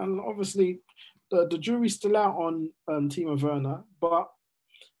striker, and obviously the jury's still out on Timo Werner. But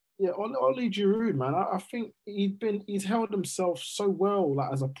yeah, Oli Giroud, man, I think he's held himself so well,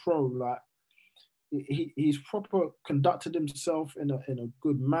 like as a pro, like he's proper conducted himself in a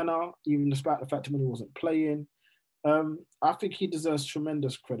good manner, even despite the fact that when he wasn't playing. I think he deserves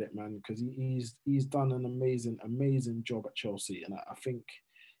tremendous credit, man, because he's done an amazing job at Chelsea, and I think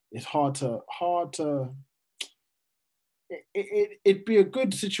it's hard to. It'd be a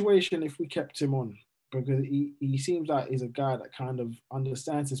good situation if we kept him on, because he seems like he's a guy that kind of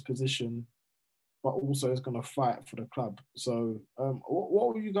understands his position, but also is going to fight for the club. So,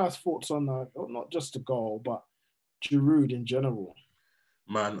 what were you guys' thoughts on not just the goal, but Giroud in general?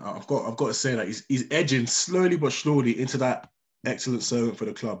 Man, I've got to say that he's edging slowly but surely into that excellent servant for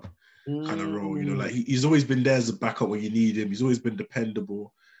the club kind of role. You know, like he's always been there as a backup when you need him. He's always been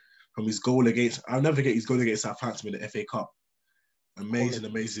dependable. From his goal against, I'll never forget his goal against Southampton in the FA Cup.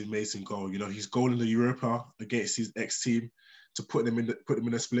 Amazing goal. You know, his goal in the Europa against his ex-team to put them in a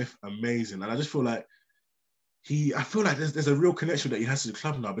spliff. Amazing. And I just feel like there's a real connection that he has to the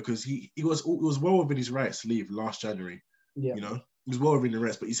club now, because he was well within his rights to leave last January. Yeah. You know, he was well within the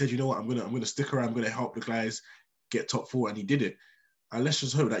rights, but he said, you know what, I'm gonna stick around, I'm gonna help the guys get top four, and he did it. And let's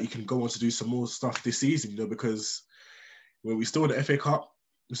just hope that he can go on to do some more stuff this season, you know, because we're still in the FA Cup,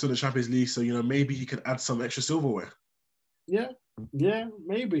 we're still in the Champions League, so you know, maybe he could add some extra silverware. Yeah,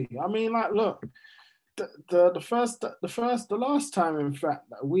 maybe. I mean, like, look, the last time, in fact,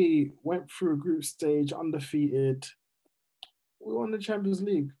 that we went through a group stage undefeated, we won the Champions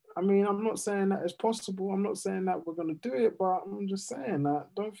League. I mean, I'm not saying that it's possible. I'm not saying that we're going to do it, but I'm just saying that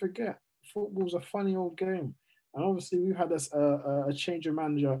don't forget, football's a funny old game. And obviously, we've had a change of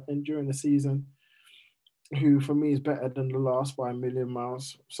manager during the season, who for me is better than the last by a million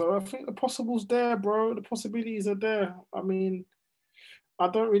miles. So I think the possible's there, bro. The possibilities are there. I mean, I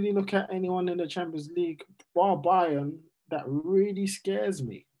don't really look at anyone in the Champions League, bar Bayern, that really scares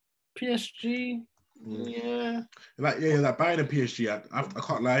me. PSG, yeah. Like Bayern and PSG, I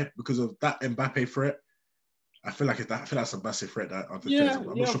can't lie, because of that Mbappe threat. I feel like that's a massive threat. I'm not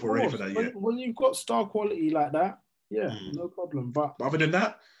sure if we're ready for that yet. When you've got star quality like that, no problem. But other than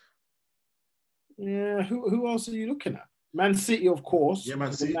that, yeah, who else are you looking at? Man City, of course. Yeah,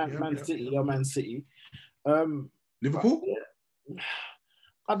 Man City. Man City. Liverpool?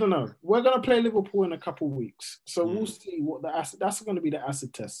 I don't know. We're going to play Liverpool in a couple of weeks. So we'll see what that's going to be the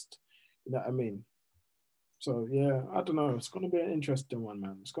acid test. You know what I mean? So, yeah, I don't know. It's going to be an interesting one,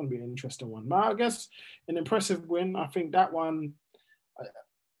 man. It's going to be an interesting one. But I guess an impressive win. I think that one,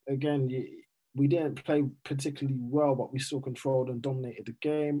 again, we didn't play particularly well, but we still controlled and dominated the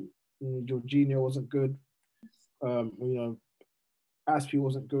game. Jorginho wasn't good. Aspi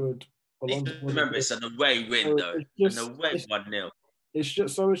wasn't good. Remember, it's an away win, though. An away 1-0. It's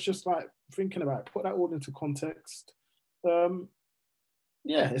just like thinking about it, put that all into context.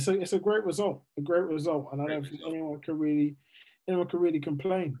 It's a great result. And I don't think anyone can really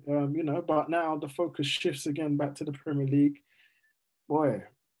complain. But now the focus shifts again back to the Premier League. Boy,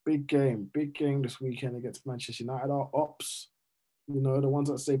 big game this weekend against Manchester United. Our ops, the ones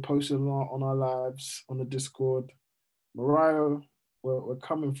that stay posted on our lives, on the Discord. Mariah, we're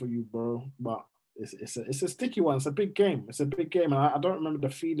coming for you, bro. But it's a sticky one. It's a big game. And I don't remember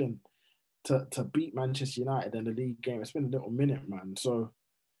the feeling to beat Manchester United in the league game. It's been a little minute, man. So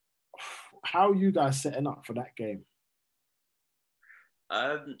how are you guys setting up for that game?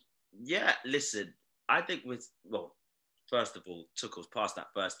 Listen, I think first of all, Tuchel's passed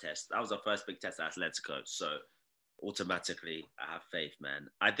that first test. That was our first big test at Atletico. So automatically, I have faith, man.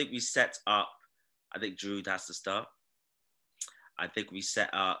 I think we set up, I think Giroud has to start. I think we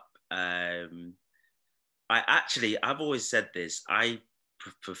set up, I've always said this. I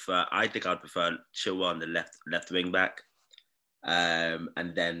think I'd prefer Chilwell on the left wing back,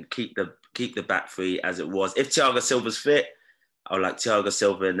 and then keep the back three as it was. If Thiago Silva's fit, I would like Thiago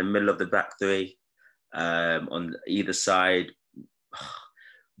Silva in the middle of the back three, on either side.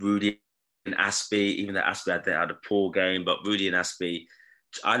 Rudy and Aspi, even though Aspi had a poor game, but Rudy and Aspi,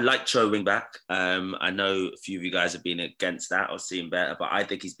 I like Cho wing back. I know a few of you guys have been against that or seen better, but I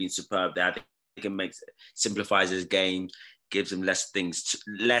think he's been superb there. I think it simplifies his game, gives him less things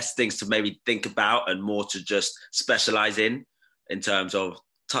to maybe think about and more to just specialize in terms of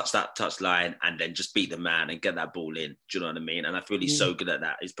touch line and then just beat the man and get that ball in. Do you know what I mean? And I feel he's so good at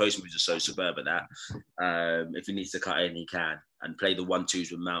that. His post moves are so superb at that. If he needs to cut in, he can. And play the 1-2s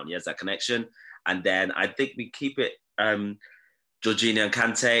with Mount. He has that connection. And then I think we keep it Jorginho and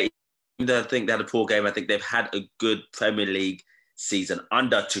Kante. Even though I think they had a poor game, I think they've had a good Premier League season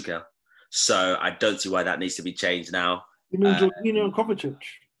under Tuchel. So I don't see why that needs to be changed now. You mean Jorginho and Kovacic?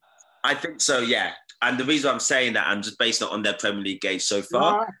 I think so, yeah. And the reason I'm saying that, I'm just basing it on their Premier League games so far.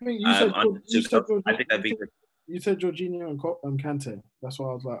 No, I think you said Jorginho and Kante. That's why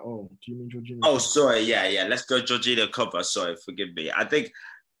I was like, oh, do you mean Jorginho? Oh, sorry, yeah. Let's go Jorginho cover. Sorry, forgive me. I think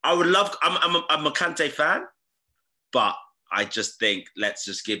I would love. I'm a Kante fan, but I just think let's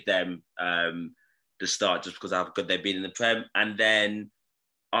just give them the start just because of how good they've been in the Prem, and then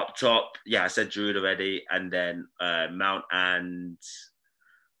up top, I said Giroud already, and then Mount and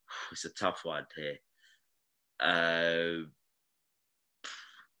it's a tough one here. I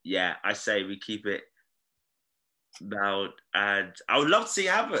say we keep it Mount, and I would love to see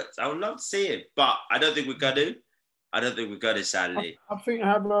Havertz. I would love to see him, but I don't think we're going to. I don't think we got it, sadly. I think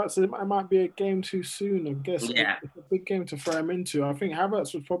Havertz, it might be a game too soon. I guess Yeah. it's a big game to throw him into. I think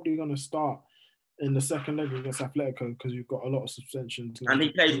Havertz was probably going to start in the second leg against Atletico because you've got a lot of suspensions. And he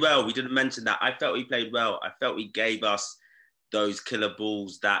played well. We didn't mention that. I felt he played well. I felt he gave us those killer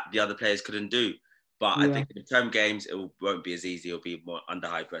balls that the other players couldn't do. But I think in the term games, it won't be as easy. It'll be more under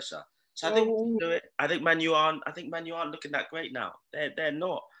high pressure. So I think we can do it. I think Man U aren't looking that great now. They're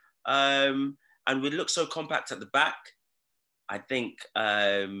not. And we look so compact at the back. I think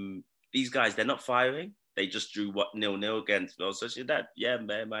these guys, they're not firing. They just drew 0-0 against Real Sociedad. Yeah,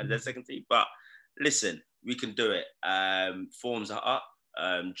 man, their second team. But listen, we can do it. Forms are up.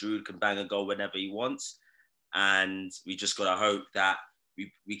 Giroud can bang a goal whenever he wants. And we just got to hope that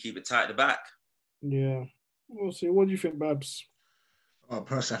we keep it tight at the back. Yeah. We'll see. What do you think, Babs?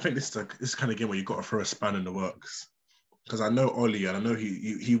 Personally, I think this is kind of game where you've got to throw a span in the works. Because I know Ollie, and I know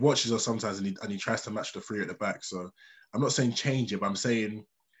he watches us sometimes and he tries to match the three at the back. So I'm not saying change it, but I'm saying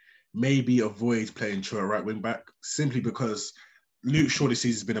maybe avoid playing Cho at right wing back simply because Luke Shaw this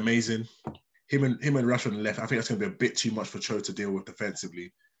season has been amazing. Him and Rashford on the left, I think that's going to be a bit too much for Cho to deal with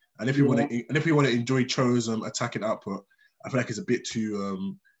defensively. And if we want to enjoy Cho's attacking output, I feel like it's a bit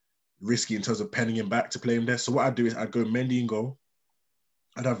too risky in terms of penning him back to play him there. So what I'd do is I'd go Mendy in goal.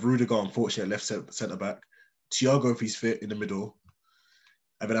 I'd have Rudiger, unfortunately, at left centre back. Thiago, if he's fit, in the middle.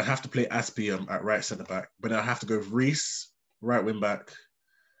 And then I'd have to play Aspie at right centre back. But then I'd have to go with Reece, right wing back.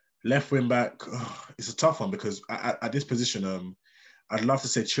 Left wing back, it's a tough one because at this position, I'd love to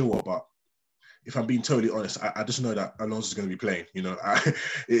say Chilwell, but if I'm being totally honest, I just know that Alonso's going to be playing. You know,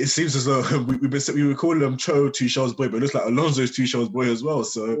 it seems as though we were calling him Cho Tuchel's boy, but it looks like Alonso's Tuchel's boy as well.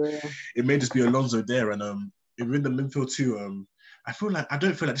 So it may just be Alonso there. And if we're in the midfield too, I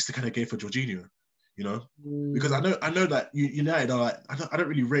don't feel like this is the kind of game for Jorginho. You know, because I know that United are like I don't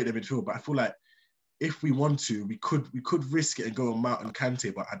really rate their midfield, but I feel like if we want to, we could risk it and go on Mount and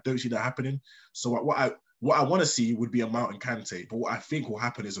Kante, but I don't see that happening. So what I want to see would be a Mount and Kante, but what I think will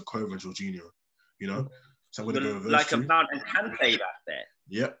happen is a Kova and Jorginho. You know, so I'm going to go with those like two. a Mount and Kante back there.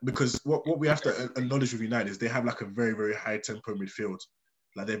 Yeah, because what we have to acknowledge with United is they have like a very, very high tempo midfield.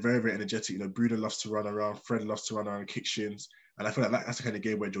 Like they're very, very energetic. You know, Bruno loves to run around, Fred loves to run around and kick shins, and I feel like that's the kind of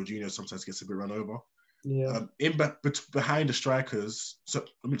game where Jorginho sometimes gets a bit run over. Yeah. Behind the strikers,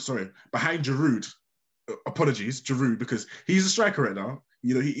 behind Giroud. Giroud, because he's a striker right now.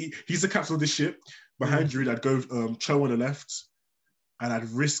 You know, he's the captain of this ship. Behind Giroud, I'd go Cho on the left, and I'd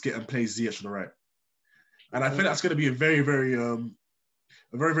risk it and play Ziyech on the right. And I think that's going to be a very, very,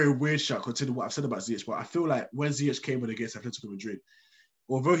 very, very weird shot considering what I've said about Ziyech. But I feel like when Ziyech came in against Atletico Madrid,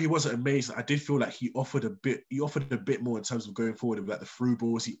 although he wasn't amazing, I did feel like he offered a bit more in terms of going forward with like the through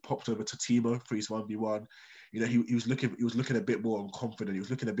balls. He popped over to Timo for his 1v1. You know, he was looking a bit more confident. He was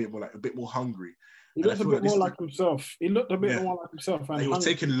looking a bit more hungry. He looked a bit more like himself. He looked a bit more like himself. And he was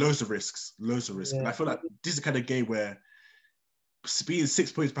taking loads of risks. Yeah. And I feel like this is the kind of game where being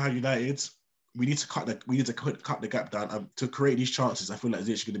 6 points behind United, we need to cut the gap down and to create these chances. I feel like it's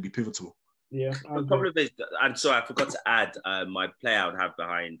actually going to be pivotal. Yeah. The problem is, I'm sorry, I forgot to add my player I would have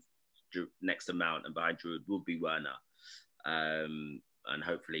behind next to Mount and behind Giroud will be Werner. And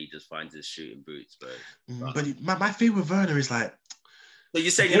hopefully he just finds his shooting boots. But my thing with Werner is like, so you're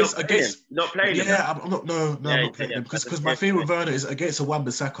saying you're not playing him? Yeah, I'm not playing him because my thing with Werner is against a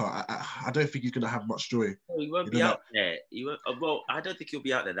Wan-Bissaka. I don't think he's going to have much joy. No, he won't be out there. Well, I don't think he'll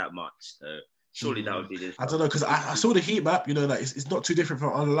be out there that much. So surely that would be this. I don't know because I saw the heat map. You know, like it's not too different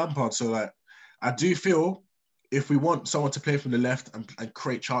from on Lampard. So like, I do feel if we want someone to play from the left and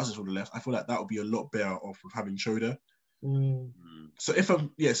create chances from the left, I feel like that would be a lot better off with having Cho there. So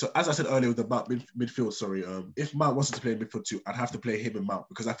so as I said earlier with the Mount midfield, if Mount wants to play in midfield too, I'd have to play him and Mount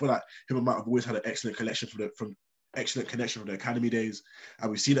because I feel like him and Mount have always had an excellent connection from the academy days, and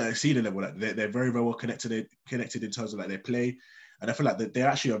we've seen that at senior level. Like they're very, very well connected in terms of like their play, and I feel like they're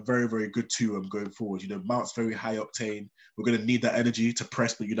actually a very, very good two going forward. You know, Mount's very high octane. We're going to need that energy to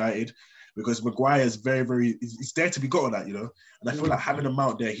press the United. Because Maguire is very, very, he's there to be got on that, you know. And I feel like having a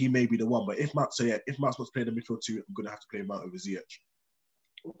Mount there, he may be the one. But if Mount's not playing the midfield too, I'm going to have to play Mount over Ziyech.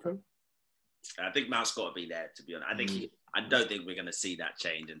 Okay. I think Mount's got to be there, to be honest. I don't think we're going to see that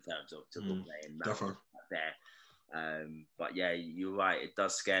change in terms of Tuchel playing Mount there. But yeah, you're right. It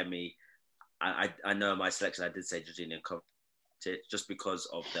does scare me. I know my selection, I did say Jorginho just because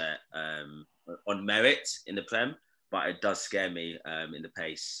of the on merit in the Prem. But it does scare me in the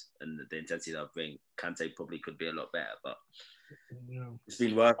pace and the intensity that I'll bring. Kante probably could be a lot better, but it's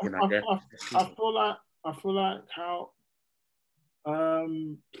been working, I guess. I feel like how I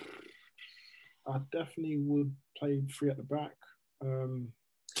definitely would play three at the back.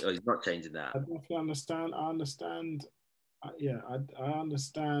 Oh, he's not changing that. I definitely understand. I understand. I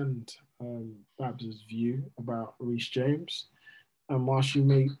understand Babs' view about Reece James, and whilst you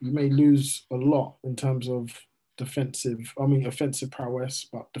may lose a lot in terms of offensive prowess,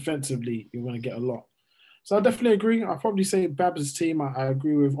 but defensively you're going to get a lot. So I definitely agree. I probably say Babs' team. I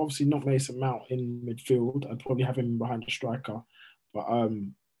agree with, obviously not Mason Mount in midfield. I'd probably have him behind the striker, but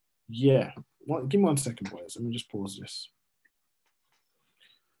yeah. Give me 1 second, boys. Let me just pause this.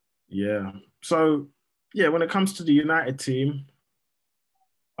 Yeah. So, yeah, when it comes to the United team,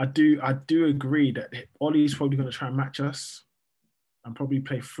 I do agree that Ollie's probably going to try and match us and probably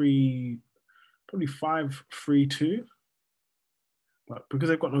play 5-3-2. But because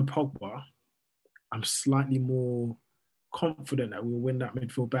they've got no Pogba, I'm slightly more confident that we'll win that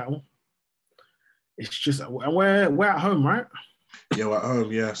midfield battle. It's just, and we're at home, right? Yeah, we're at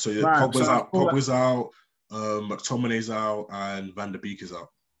home, yeah. So Right, Pogba's out, McTominay's out, and Van der Beek is out.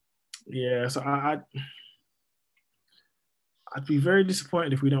 Yeah, so I'd be very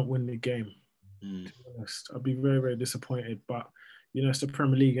disappointed if we don't win the game. To be honest, I'd be very, very disappointed. But it's the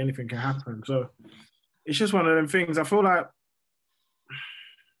Premier League; anything can happen. So it's just one of them things. I feel like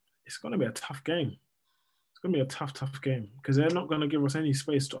it's going to be a tough game. It's going to be a tough game because they're not going to give us any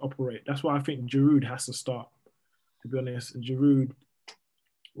space to operate. That's why I think Giroud has to start. To be honest, and Giroud,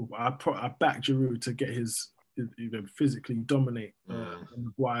 I back Giroud to get his physically dominate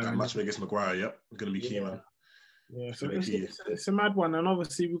Maguire. That match against Maguire, yep, going to be key, man. Yeah, so it's a mad one, and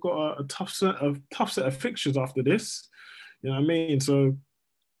obviously we've got a tough set of fixtures after this. You know what I mean? So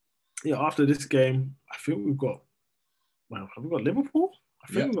yeah, after this game, I think we've got. Well, have we got Liverpool? I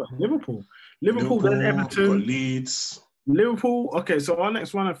think we've got Liverpool. Liverpool, then Everton. We've got Leeds. Liverpool. Okay, so our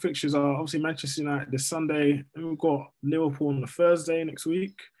next round of fixtures are obviously Manchester United this Sunday, and we've got Liverpool on the Thursday next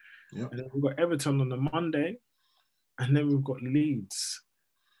week. Yep. And then we've got Everton on the Monday, and then we've got Leeds,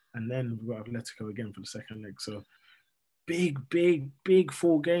 and then we've got Atletico again for the second leg. So big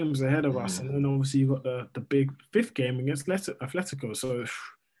 4 games ahead of us, and then obviously you got the big 5th game against Atletico. So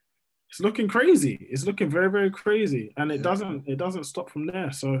it's looking crazy. It's looking very, very crazy, and it doesn't stop from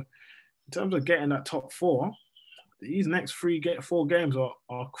there. So in terms of getting that top 4, these next 4 games are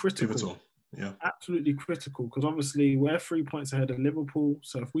critical. Pivotal. Yeah, absolutely critical, because obviously we're 3 points ahead of Liverpool.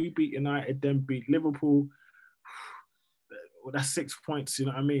 So if we beat United, then beat Liverpool, well, that's 6 points. You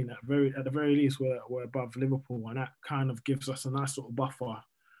know what I mean? At the very least, we're above Liverpool, and that kind of gives us a nice sort of buffer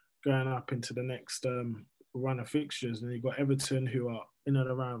going up into the next run of fixtures. And you've got Everton, who are in and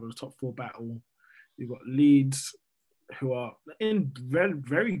around the top 4 battle. You've got Leeds, who are in very,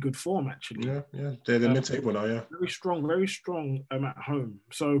 very good form, actually. Yeah, they're the mid-table now. Yeah, very strong at home.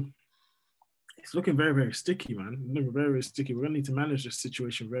 So it's looking very, very sticky, man. Looking very, very sticky. We're gonna need to manage this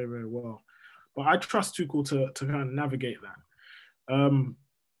situation very, very well. But I trust Tuchel to kind of navigate that.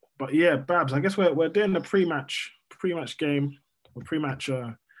 But yeah, Babs, I guess we're doing the pre-match game, or pre-match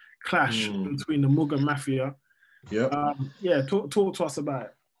clash between the Mugger Mafia. Yeah. Talk to us about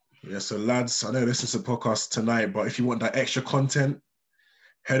it. Yeah, so lads, I know this is a podcast tonight, but if you want that extra content,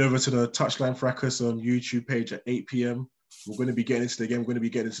 head over to the Touchline Fracas on YouTube page at 8 p.m. We're going to be getting into the game. We're going to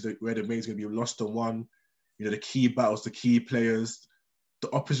be getting into where the main's going to be lost and won. The key battles, the key players,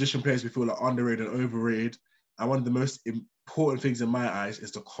 the opposition players we feel are underrated and overrated. And one of the most important things in my eyes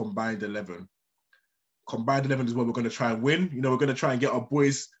is the combined 11. Combined 11 is what we're going to try and win. We're going to try and get our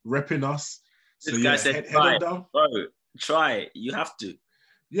boys repping us. So this guy said, try it. Bro, try it. You have to.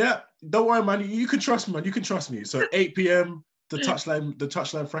 Yeah, don't worry, man. You can trust me, man. You can trust me. So 8 p.m., the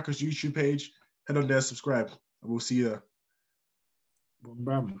Touchline Fracas YouTube page. Head on there, subscribe, and we'll see you there.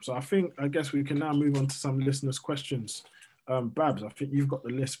 Bam. So I guess we can now move on to some listeners' questions. Babs, I think you've got the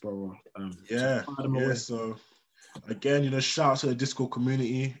list, bro. So again, shout out to the Discord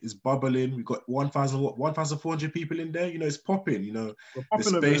community. It's bubbling. We've got 1,400 people in there. It's popping. The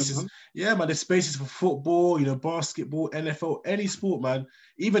spaces. Yeah, man. There's spaces for football, basketball, NFL, any sport, man.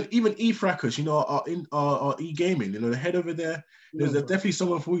 Even e-frackers, our e-gaming. Head over there. There's definitely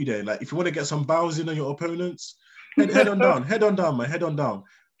someone for you there. Like if you want to get some bows in on your opponents, head on down. Head on down, man. Head on down.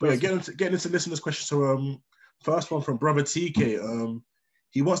 But yeah, getting into listeners' questions. So first one from Brother TK.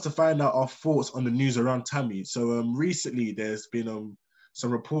 He wants to find out our thoughts on the news around Tammy. So recently there's been some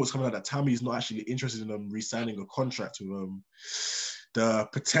reports coming out that Tammy is not actually interested in re-signing a contract with the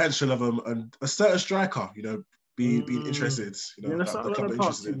potential of a certain striker, being interested. Let's not talk too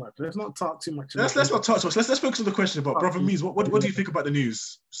much. Let's not talk too much. Let's focus on the question about Brother Mees. What do you think about the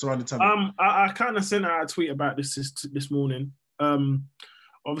news surrounding Tammy? I kind of sent out a tweet about this morning.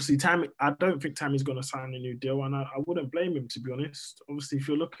 Obviously, Tammy, I don't think Tammy's going to sign a new deal, and I wouldn't blame him, to be honest. Obviously, if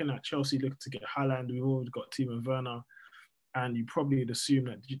you're looking at Chelsea looking to get Haaland, we've already got Timo Werner. and you probably would assume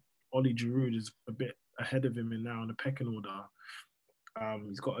that Ollie Giroud is a bit ahead of him now in the pecking order.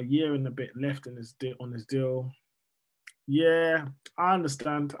 He's got a year and a bit left on his deal. Yeah, I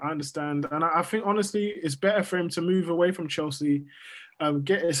understand. And I think, honestly, it's better for him to move away from Chelsea,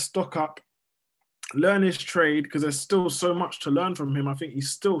 get his stock up, learn his trade, because there's still so much to learn from him. I think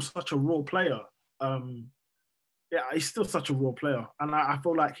he's still such a raw player. He's still such a raw player. And I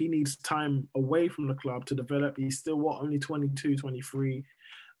feel like he needs time away from the club to develop. He's still, only 22, 23.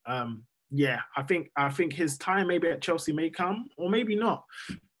 I think his time maybe at Chelsea may come, or maybe not.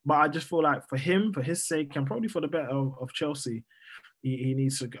 But I just feel like for him, for his sake, and probably for the better of Chelsea, he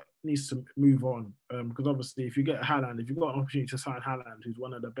needs to move on. Because obviously, if you get Haaland, if you've got an opportunity to sign Haaland, who's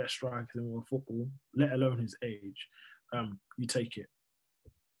one of the best strikers in world football, let alone his age, you take it.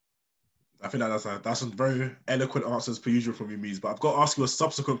 I think that's some very eloquent answers per usual from you, Mies. But I've got to ask you a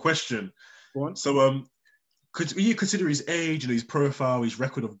subsequent question. Go on. So, could you consider his age and his profile, his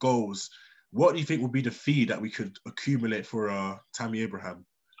record of goals? What do you think would be the fee that we could accumulate for Tammy Abraham?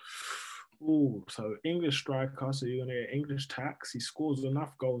 Oh, so English striker, so you're going to get English tax. He scores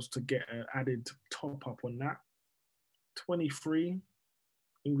enough goals to get an added top up on that. 23,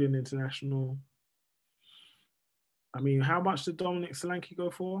 England international. I mean, how much did Dominic Solanke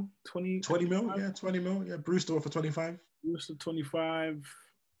go for? 20 mil, yeah, 20 mil. Yeah, Brewster for 25. Brewster 25.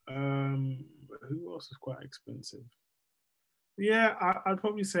 Who else is quite expensive? Yeah, I'd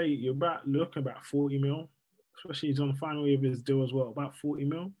probably say you're looking about 40 mil. Especially he's on the final year of his deal as well. About 40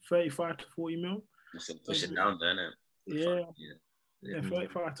 mil, 35 to 40 mil. That's push it down, isn't it? Yeah,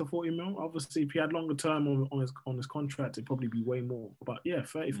 35 to 40 mil. Obviously, if he had longer term on his contract, it'd probably be way more. But yeah,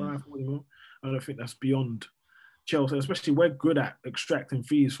 35, 40 mil. I don't think that's beyond Chelsea. Especially, we're good at extracting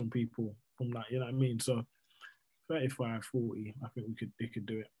fees from people from that. You know what I mean? So 35, 40, I think they could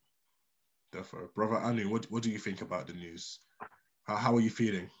do it. Definitely. Brother Anu, what do you think about the news? How are you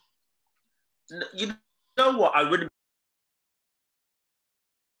feeling? You know what? I wouldn't.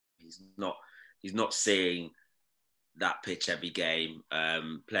 He's not seeing that pitch every game.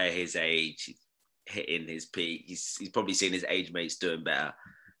 Player his age, hitting his peak. He's probably seen his age mates doing better,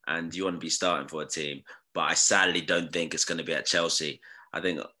 and you want to be starting for a team. But I sadly don't think it's going to be at Chelsea. I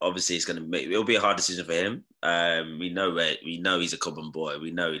think obviously it'll be a hard decision for him. We know he's a Cobham boy.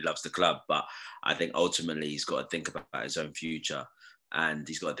 We know he loves the club, but I think ultimately he's got to think about his own future, and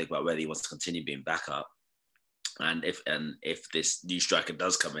he's got to think about whether he wants to continue being backup. And if this new striker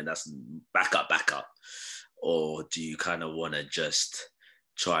does come in, that's backup, or do you kind of want to just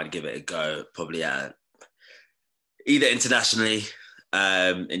try and give it a go, probably at either internationally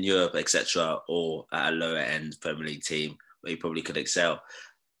in Europe, etc., or at a lower end Premier League team where he probably could excel.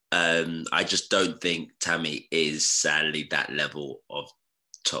 I just don't think Tammy is sadly that level of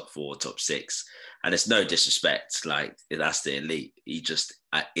top 4, top 6, and it's no disrespect. Like, that's the elite. He just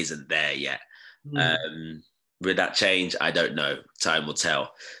isn't there yet. Will that change? I don't know. Time will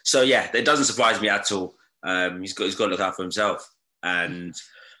tell. So yeah, it doesn't surprise me at all. He's got to look out for himself, and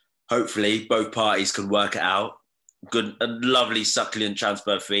hopefully both parties can work it out. A lovely succulent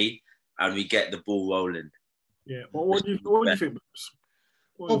transfer fee, and we get the ball rolling. Yeah. What do you think?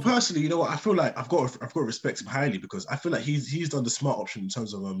 Well, personally, you know what? I feel like I've got to respect him highly, because I feel like he's done the smart option in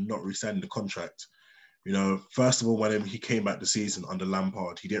terms of not re-signing the contract. You know, first of all, when he came back the season under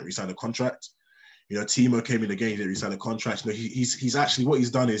Lampard, he didn't re-sign the contract. You know, Timo came in again, he didn't re-sign the contract. You know, he's actually, what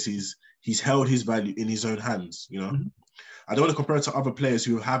he's done is he's held his value in his own hands. You know, I don't want to compare it to other players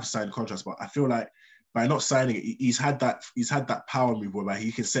who have signed contracts, but I feel like by not signing it, he's had that power move whereby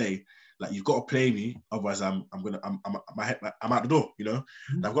he can say, like, you've got to play me, otherwise I'm out the door. You know,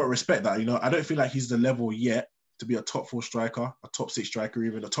 and I've got to respect that. You know, I don't feel like he's the level yet to be a top 4 striker, a top 6 striker,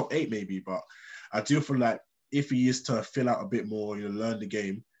 even a top 8 maybe. But I do feel like if he is to fill out a bit more, you know, learn the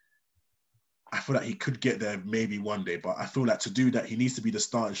game, I feel like he could get there maybe one day. But I feel like to do that, he needs to be the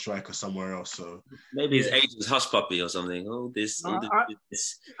starting striker somewhere else. So maybe his agent's hush puppy or something.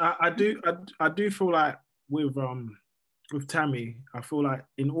 I do feel like with Tammy, I feel like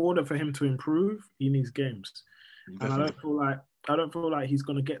in order for him to improve, he needs games. Definitely. And I don't feel like he's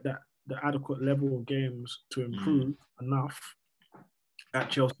going to get the adequate level of games to improve enough at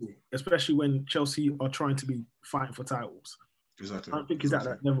Chelsea, especially when Chelsea are trying to be fighting for titles. Exactly. I don't think he's at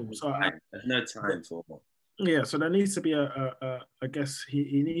that level. So there's no time for him. Yeah, so there needs to be I guess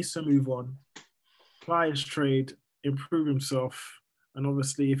he needs to move on, apply his trade, improve himself, and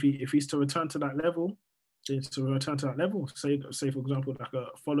obviously if he's to return to that level, Say for example, like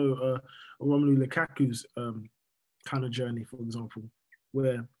follow Romelu Lukaku's kind of journey, for example,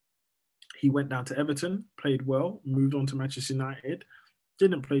 where he went down to Everton, played well, moved on to Manchester United,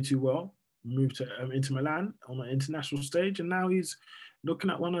 didn't play too well, moved to Inter Milan on an international stage, and now he's looking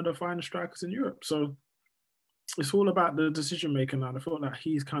at one of the finest strikers in Europe. So it's all about the decision making, and I feel like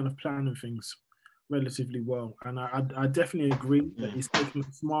he's kind of planning things relatively well. And I definitely agree that he's taking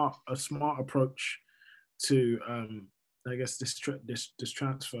a smart approach to I guess this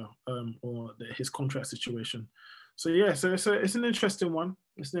transfer or his contract situation. So yeah, so it's an interesting one.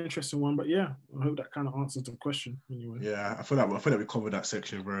 It's an interesting one, but yeah, I hope that kind of answers the question anyway. Yeah, I feel like we covered that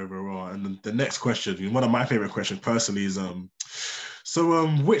section very, very well. And the next question, one of my favorite questions personally, is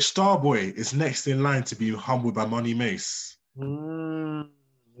which star boy is next in line to be humbled by Money Mace?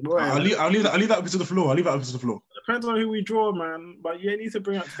 I'll leave that up to the floor. Depends on who we draw, man. But you need to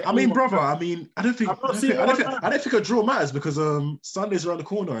bring up. I mean, brother. I don't think a draw matters because Sunday's around the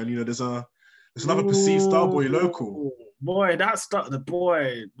corner, and there's another perceived star boy local. Boy, that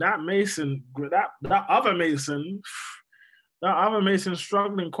Mason, that other Mason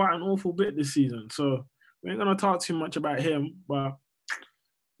struggling quite an awful bit this season. So we ain't gonna talk too much about him, but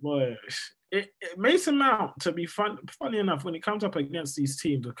boy, Mason Mount, to be funny enough, when it comes up against these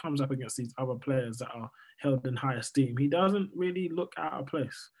teams, or comes up against these other players that are held in high esteem, he doesn't really look out of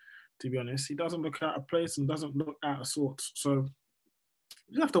place. To be honest, he doesn't look out of place and doesn't look out of sorts. So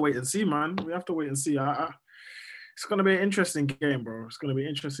we have to wait and see, man. We have to wait and see. It's going to be an interesting game, bro. It's going to be an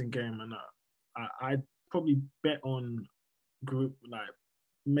interesting game, and I'd probably bet on group like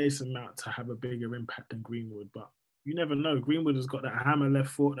Mason Mount to have a bigger impact than Greenwood, but you never know. Greenwood has got that hammer left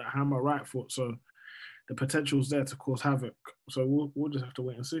foot, that hammer right foot, so the potential's there to cause havoc. So we'll just have to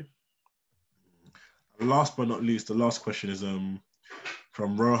wait and see. Last but not least, the last question is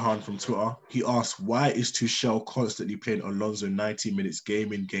from Rohan from Twitter. He asks, why is Tuchel constantly playing Alonso 90 minutes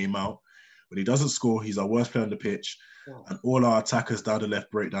game in, game out? When he doesn't score, he's our worst player on the pitch, and all our attackers down the left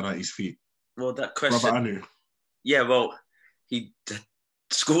break down at his feet. Well, that question... Brother Anu. Yeah, well, he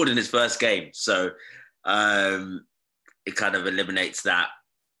scored in his first game, so it kind of eliminates that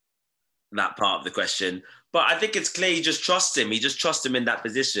part of the question. But I think it's clear he just trusts him. He just trusts him in that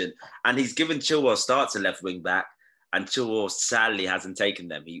position. And he's given Chilwell starts a left wing back, and Chilwell sadly hasn't taken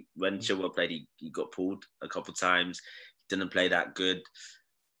them. When Chilwell played, he got pulled a couple of times. He didn't play that good.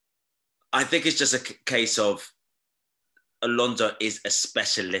 I think it's just a case of Alonso is a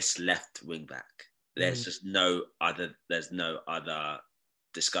specialist left wing back. There's just no other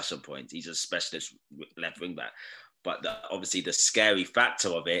discussion points. He's a specialist left wing back. But obviously the scary factor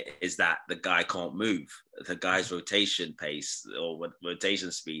of it is that the guy can't move. The guy's rotation pace or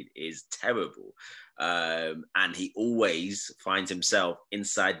rotation speed is terrible. And he always finds himself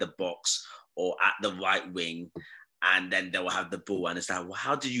inside the box or at the right wing, and then they'll have the ball. And it's like, well,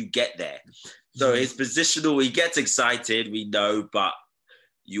 how do you get there? So his positional, he gets excited, we know, but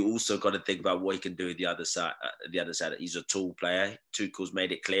you also got to think about what he can do with the other side. He's a tall player. Tuchel's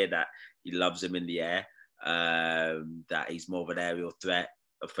made it clear that he loves him in the air. That he's more of an aerial threat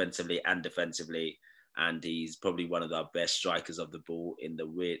offensively and defensively, and he's probably one of the best strikers of the ball in the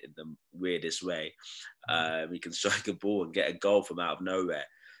weirdest way. He can strike a ball and get a goal from out of nowhere.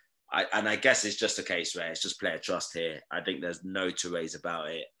 I guess it's just a case where it's just player trust here. I think there's no two ways about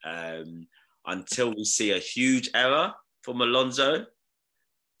it. Until we see a huge error from Alonso,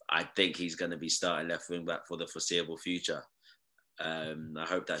 I think he's going to be starting left wing back for the foreseeable future. I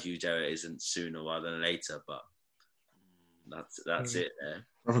hope that huge error isn't sooner rather than later, but that's it there.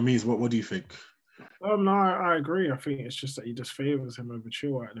 Brother Mees, what do you think? No, I agree. I think it's just that he just favours him over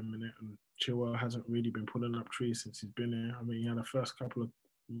Chilwell at the minute, and Chilwell hasn't really been pulling up trees since he's been here. I mean, he had the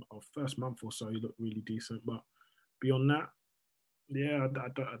first month or so, he looked really decent, but beyond that, yeah,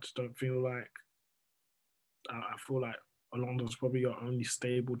 I just don't feel like. I feel like Alonso's probably your only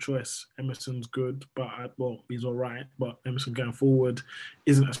stable choice. Emerson's good, but he's all right. But Emerson going forward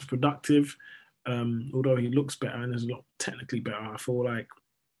isn't as productive. Although he looks better and is a lot technically better, I feel like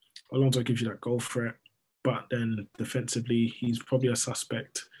Alonso gives you that goal threat, but then defensively he's probably a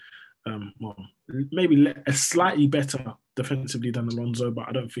suspect. Maybe a slightly better defensively than Alonso, but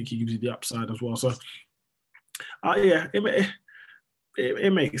I don't think he gives you the upside as well. So, yeah,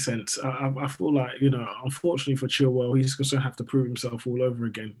 it makes sense. I feel like, unfortunately for Chilwell, he's going to have to prove himself all over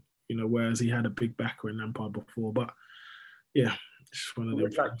again, whereas he had a big backer in Lampard before. But, yeah, it's just one of them.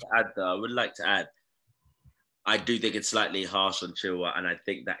 I would like to add, I do think it's slightly harsh on Chilwell, and I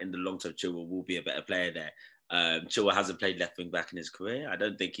think that in the long term, Chilwell will be a better player there. Chilwell hasn't played left wing back in his career. I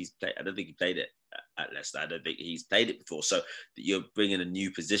don't think he played it at Leicester. I don't think he's played it before. So you're bringing a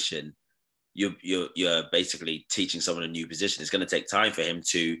new position. You're basically teaching someone a new position. It's going to take time for him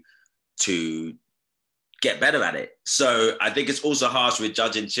to get better at it. So I think it's also harsh with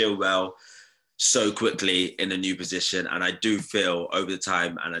judging Chilwell so quickly in a new position. And I do feel over the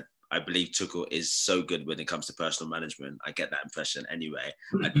time, and I believe Tuchel is so good when it comes to personal management. I get that impression anyway.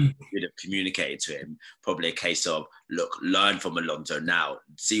 I would have communicated to him, probably a case of, look, learn from Alonso now,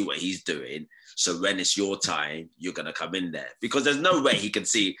 see what he's doing. So when it's your time, you're going to come in there. Because there's no way he can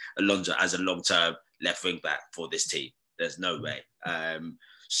see Alonso as a long-term left wing back for this team. There's no way.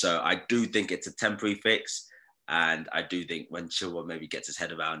 So I do think it's a temporary fix. And I do think when Chilwell maybe gets his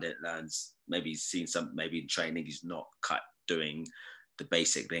head around it, learns, maybe he's seen some, maybe in training, he's not doing the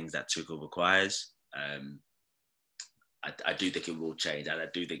basic things that Tuchel requires. I do think it will change. And I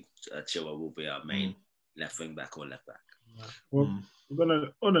do think Chilwell will be our main left wing back or left back. Well,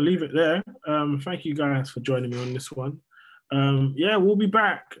 we're gonna leave it there. Thank you guys for joining me on this one. We'll be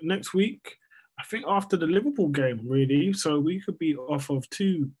back next week. I think after the Liverpool game, really. So we could be off of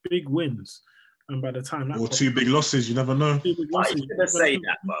 2 big wins, and by the time that 2 big losses, you never know. 2 big losses. Why are you gonna say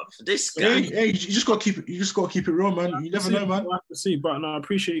that, bruv? This guy. Hey, you just gotta keep it. You just gotta keep it real, man. You never know, man. We'll have to see. But no, I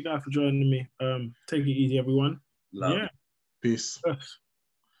appreciate you guys for joining me. Take it easy, everyone. Love. Yeah. Peace. Yes.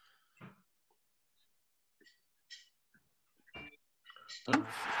 The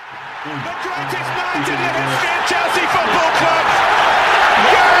greatest night in the history of Chelsea Football Club.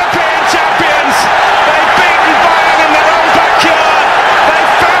 European champions. They've beaten Bayern in their own backyard. They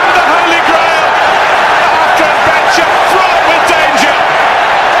found the Holy Grail after a venture fraught with danger.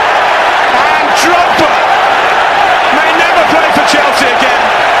 And Drogba may never play for Chelsea again.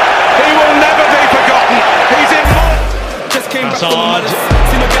 He will never be forgotten. He's in more. Just came back from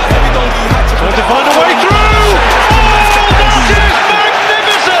to find a way through. From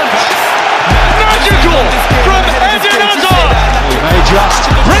Eden Hazard. Just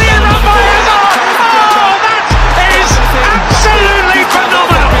brilliant run by Hazard. Oh, that is absolutely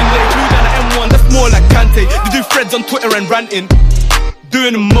phenomenal. That's more like Kante. You do threads on Twitter and ranting,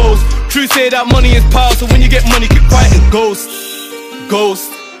 doing the most. True say that money is power, so when you get money, keep quiet and ghost.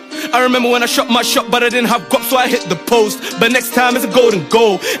 I remember when I shot my shot, but I didn't have guap, so I hit the post. But next time it's a golden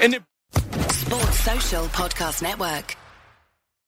goal. Sports Social Podcast Network.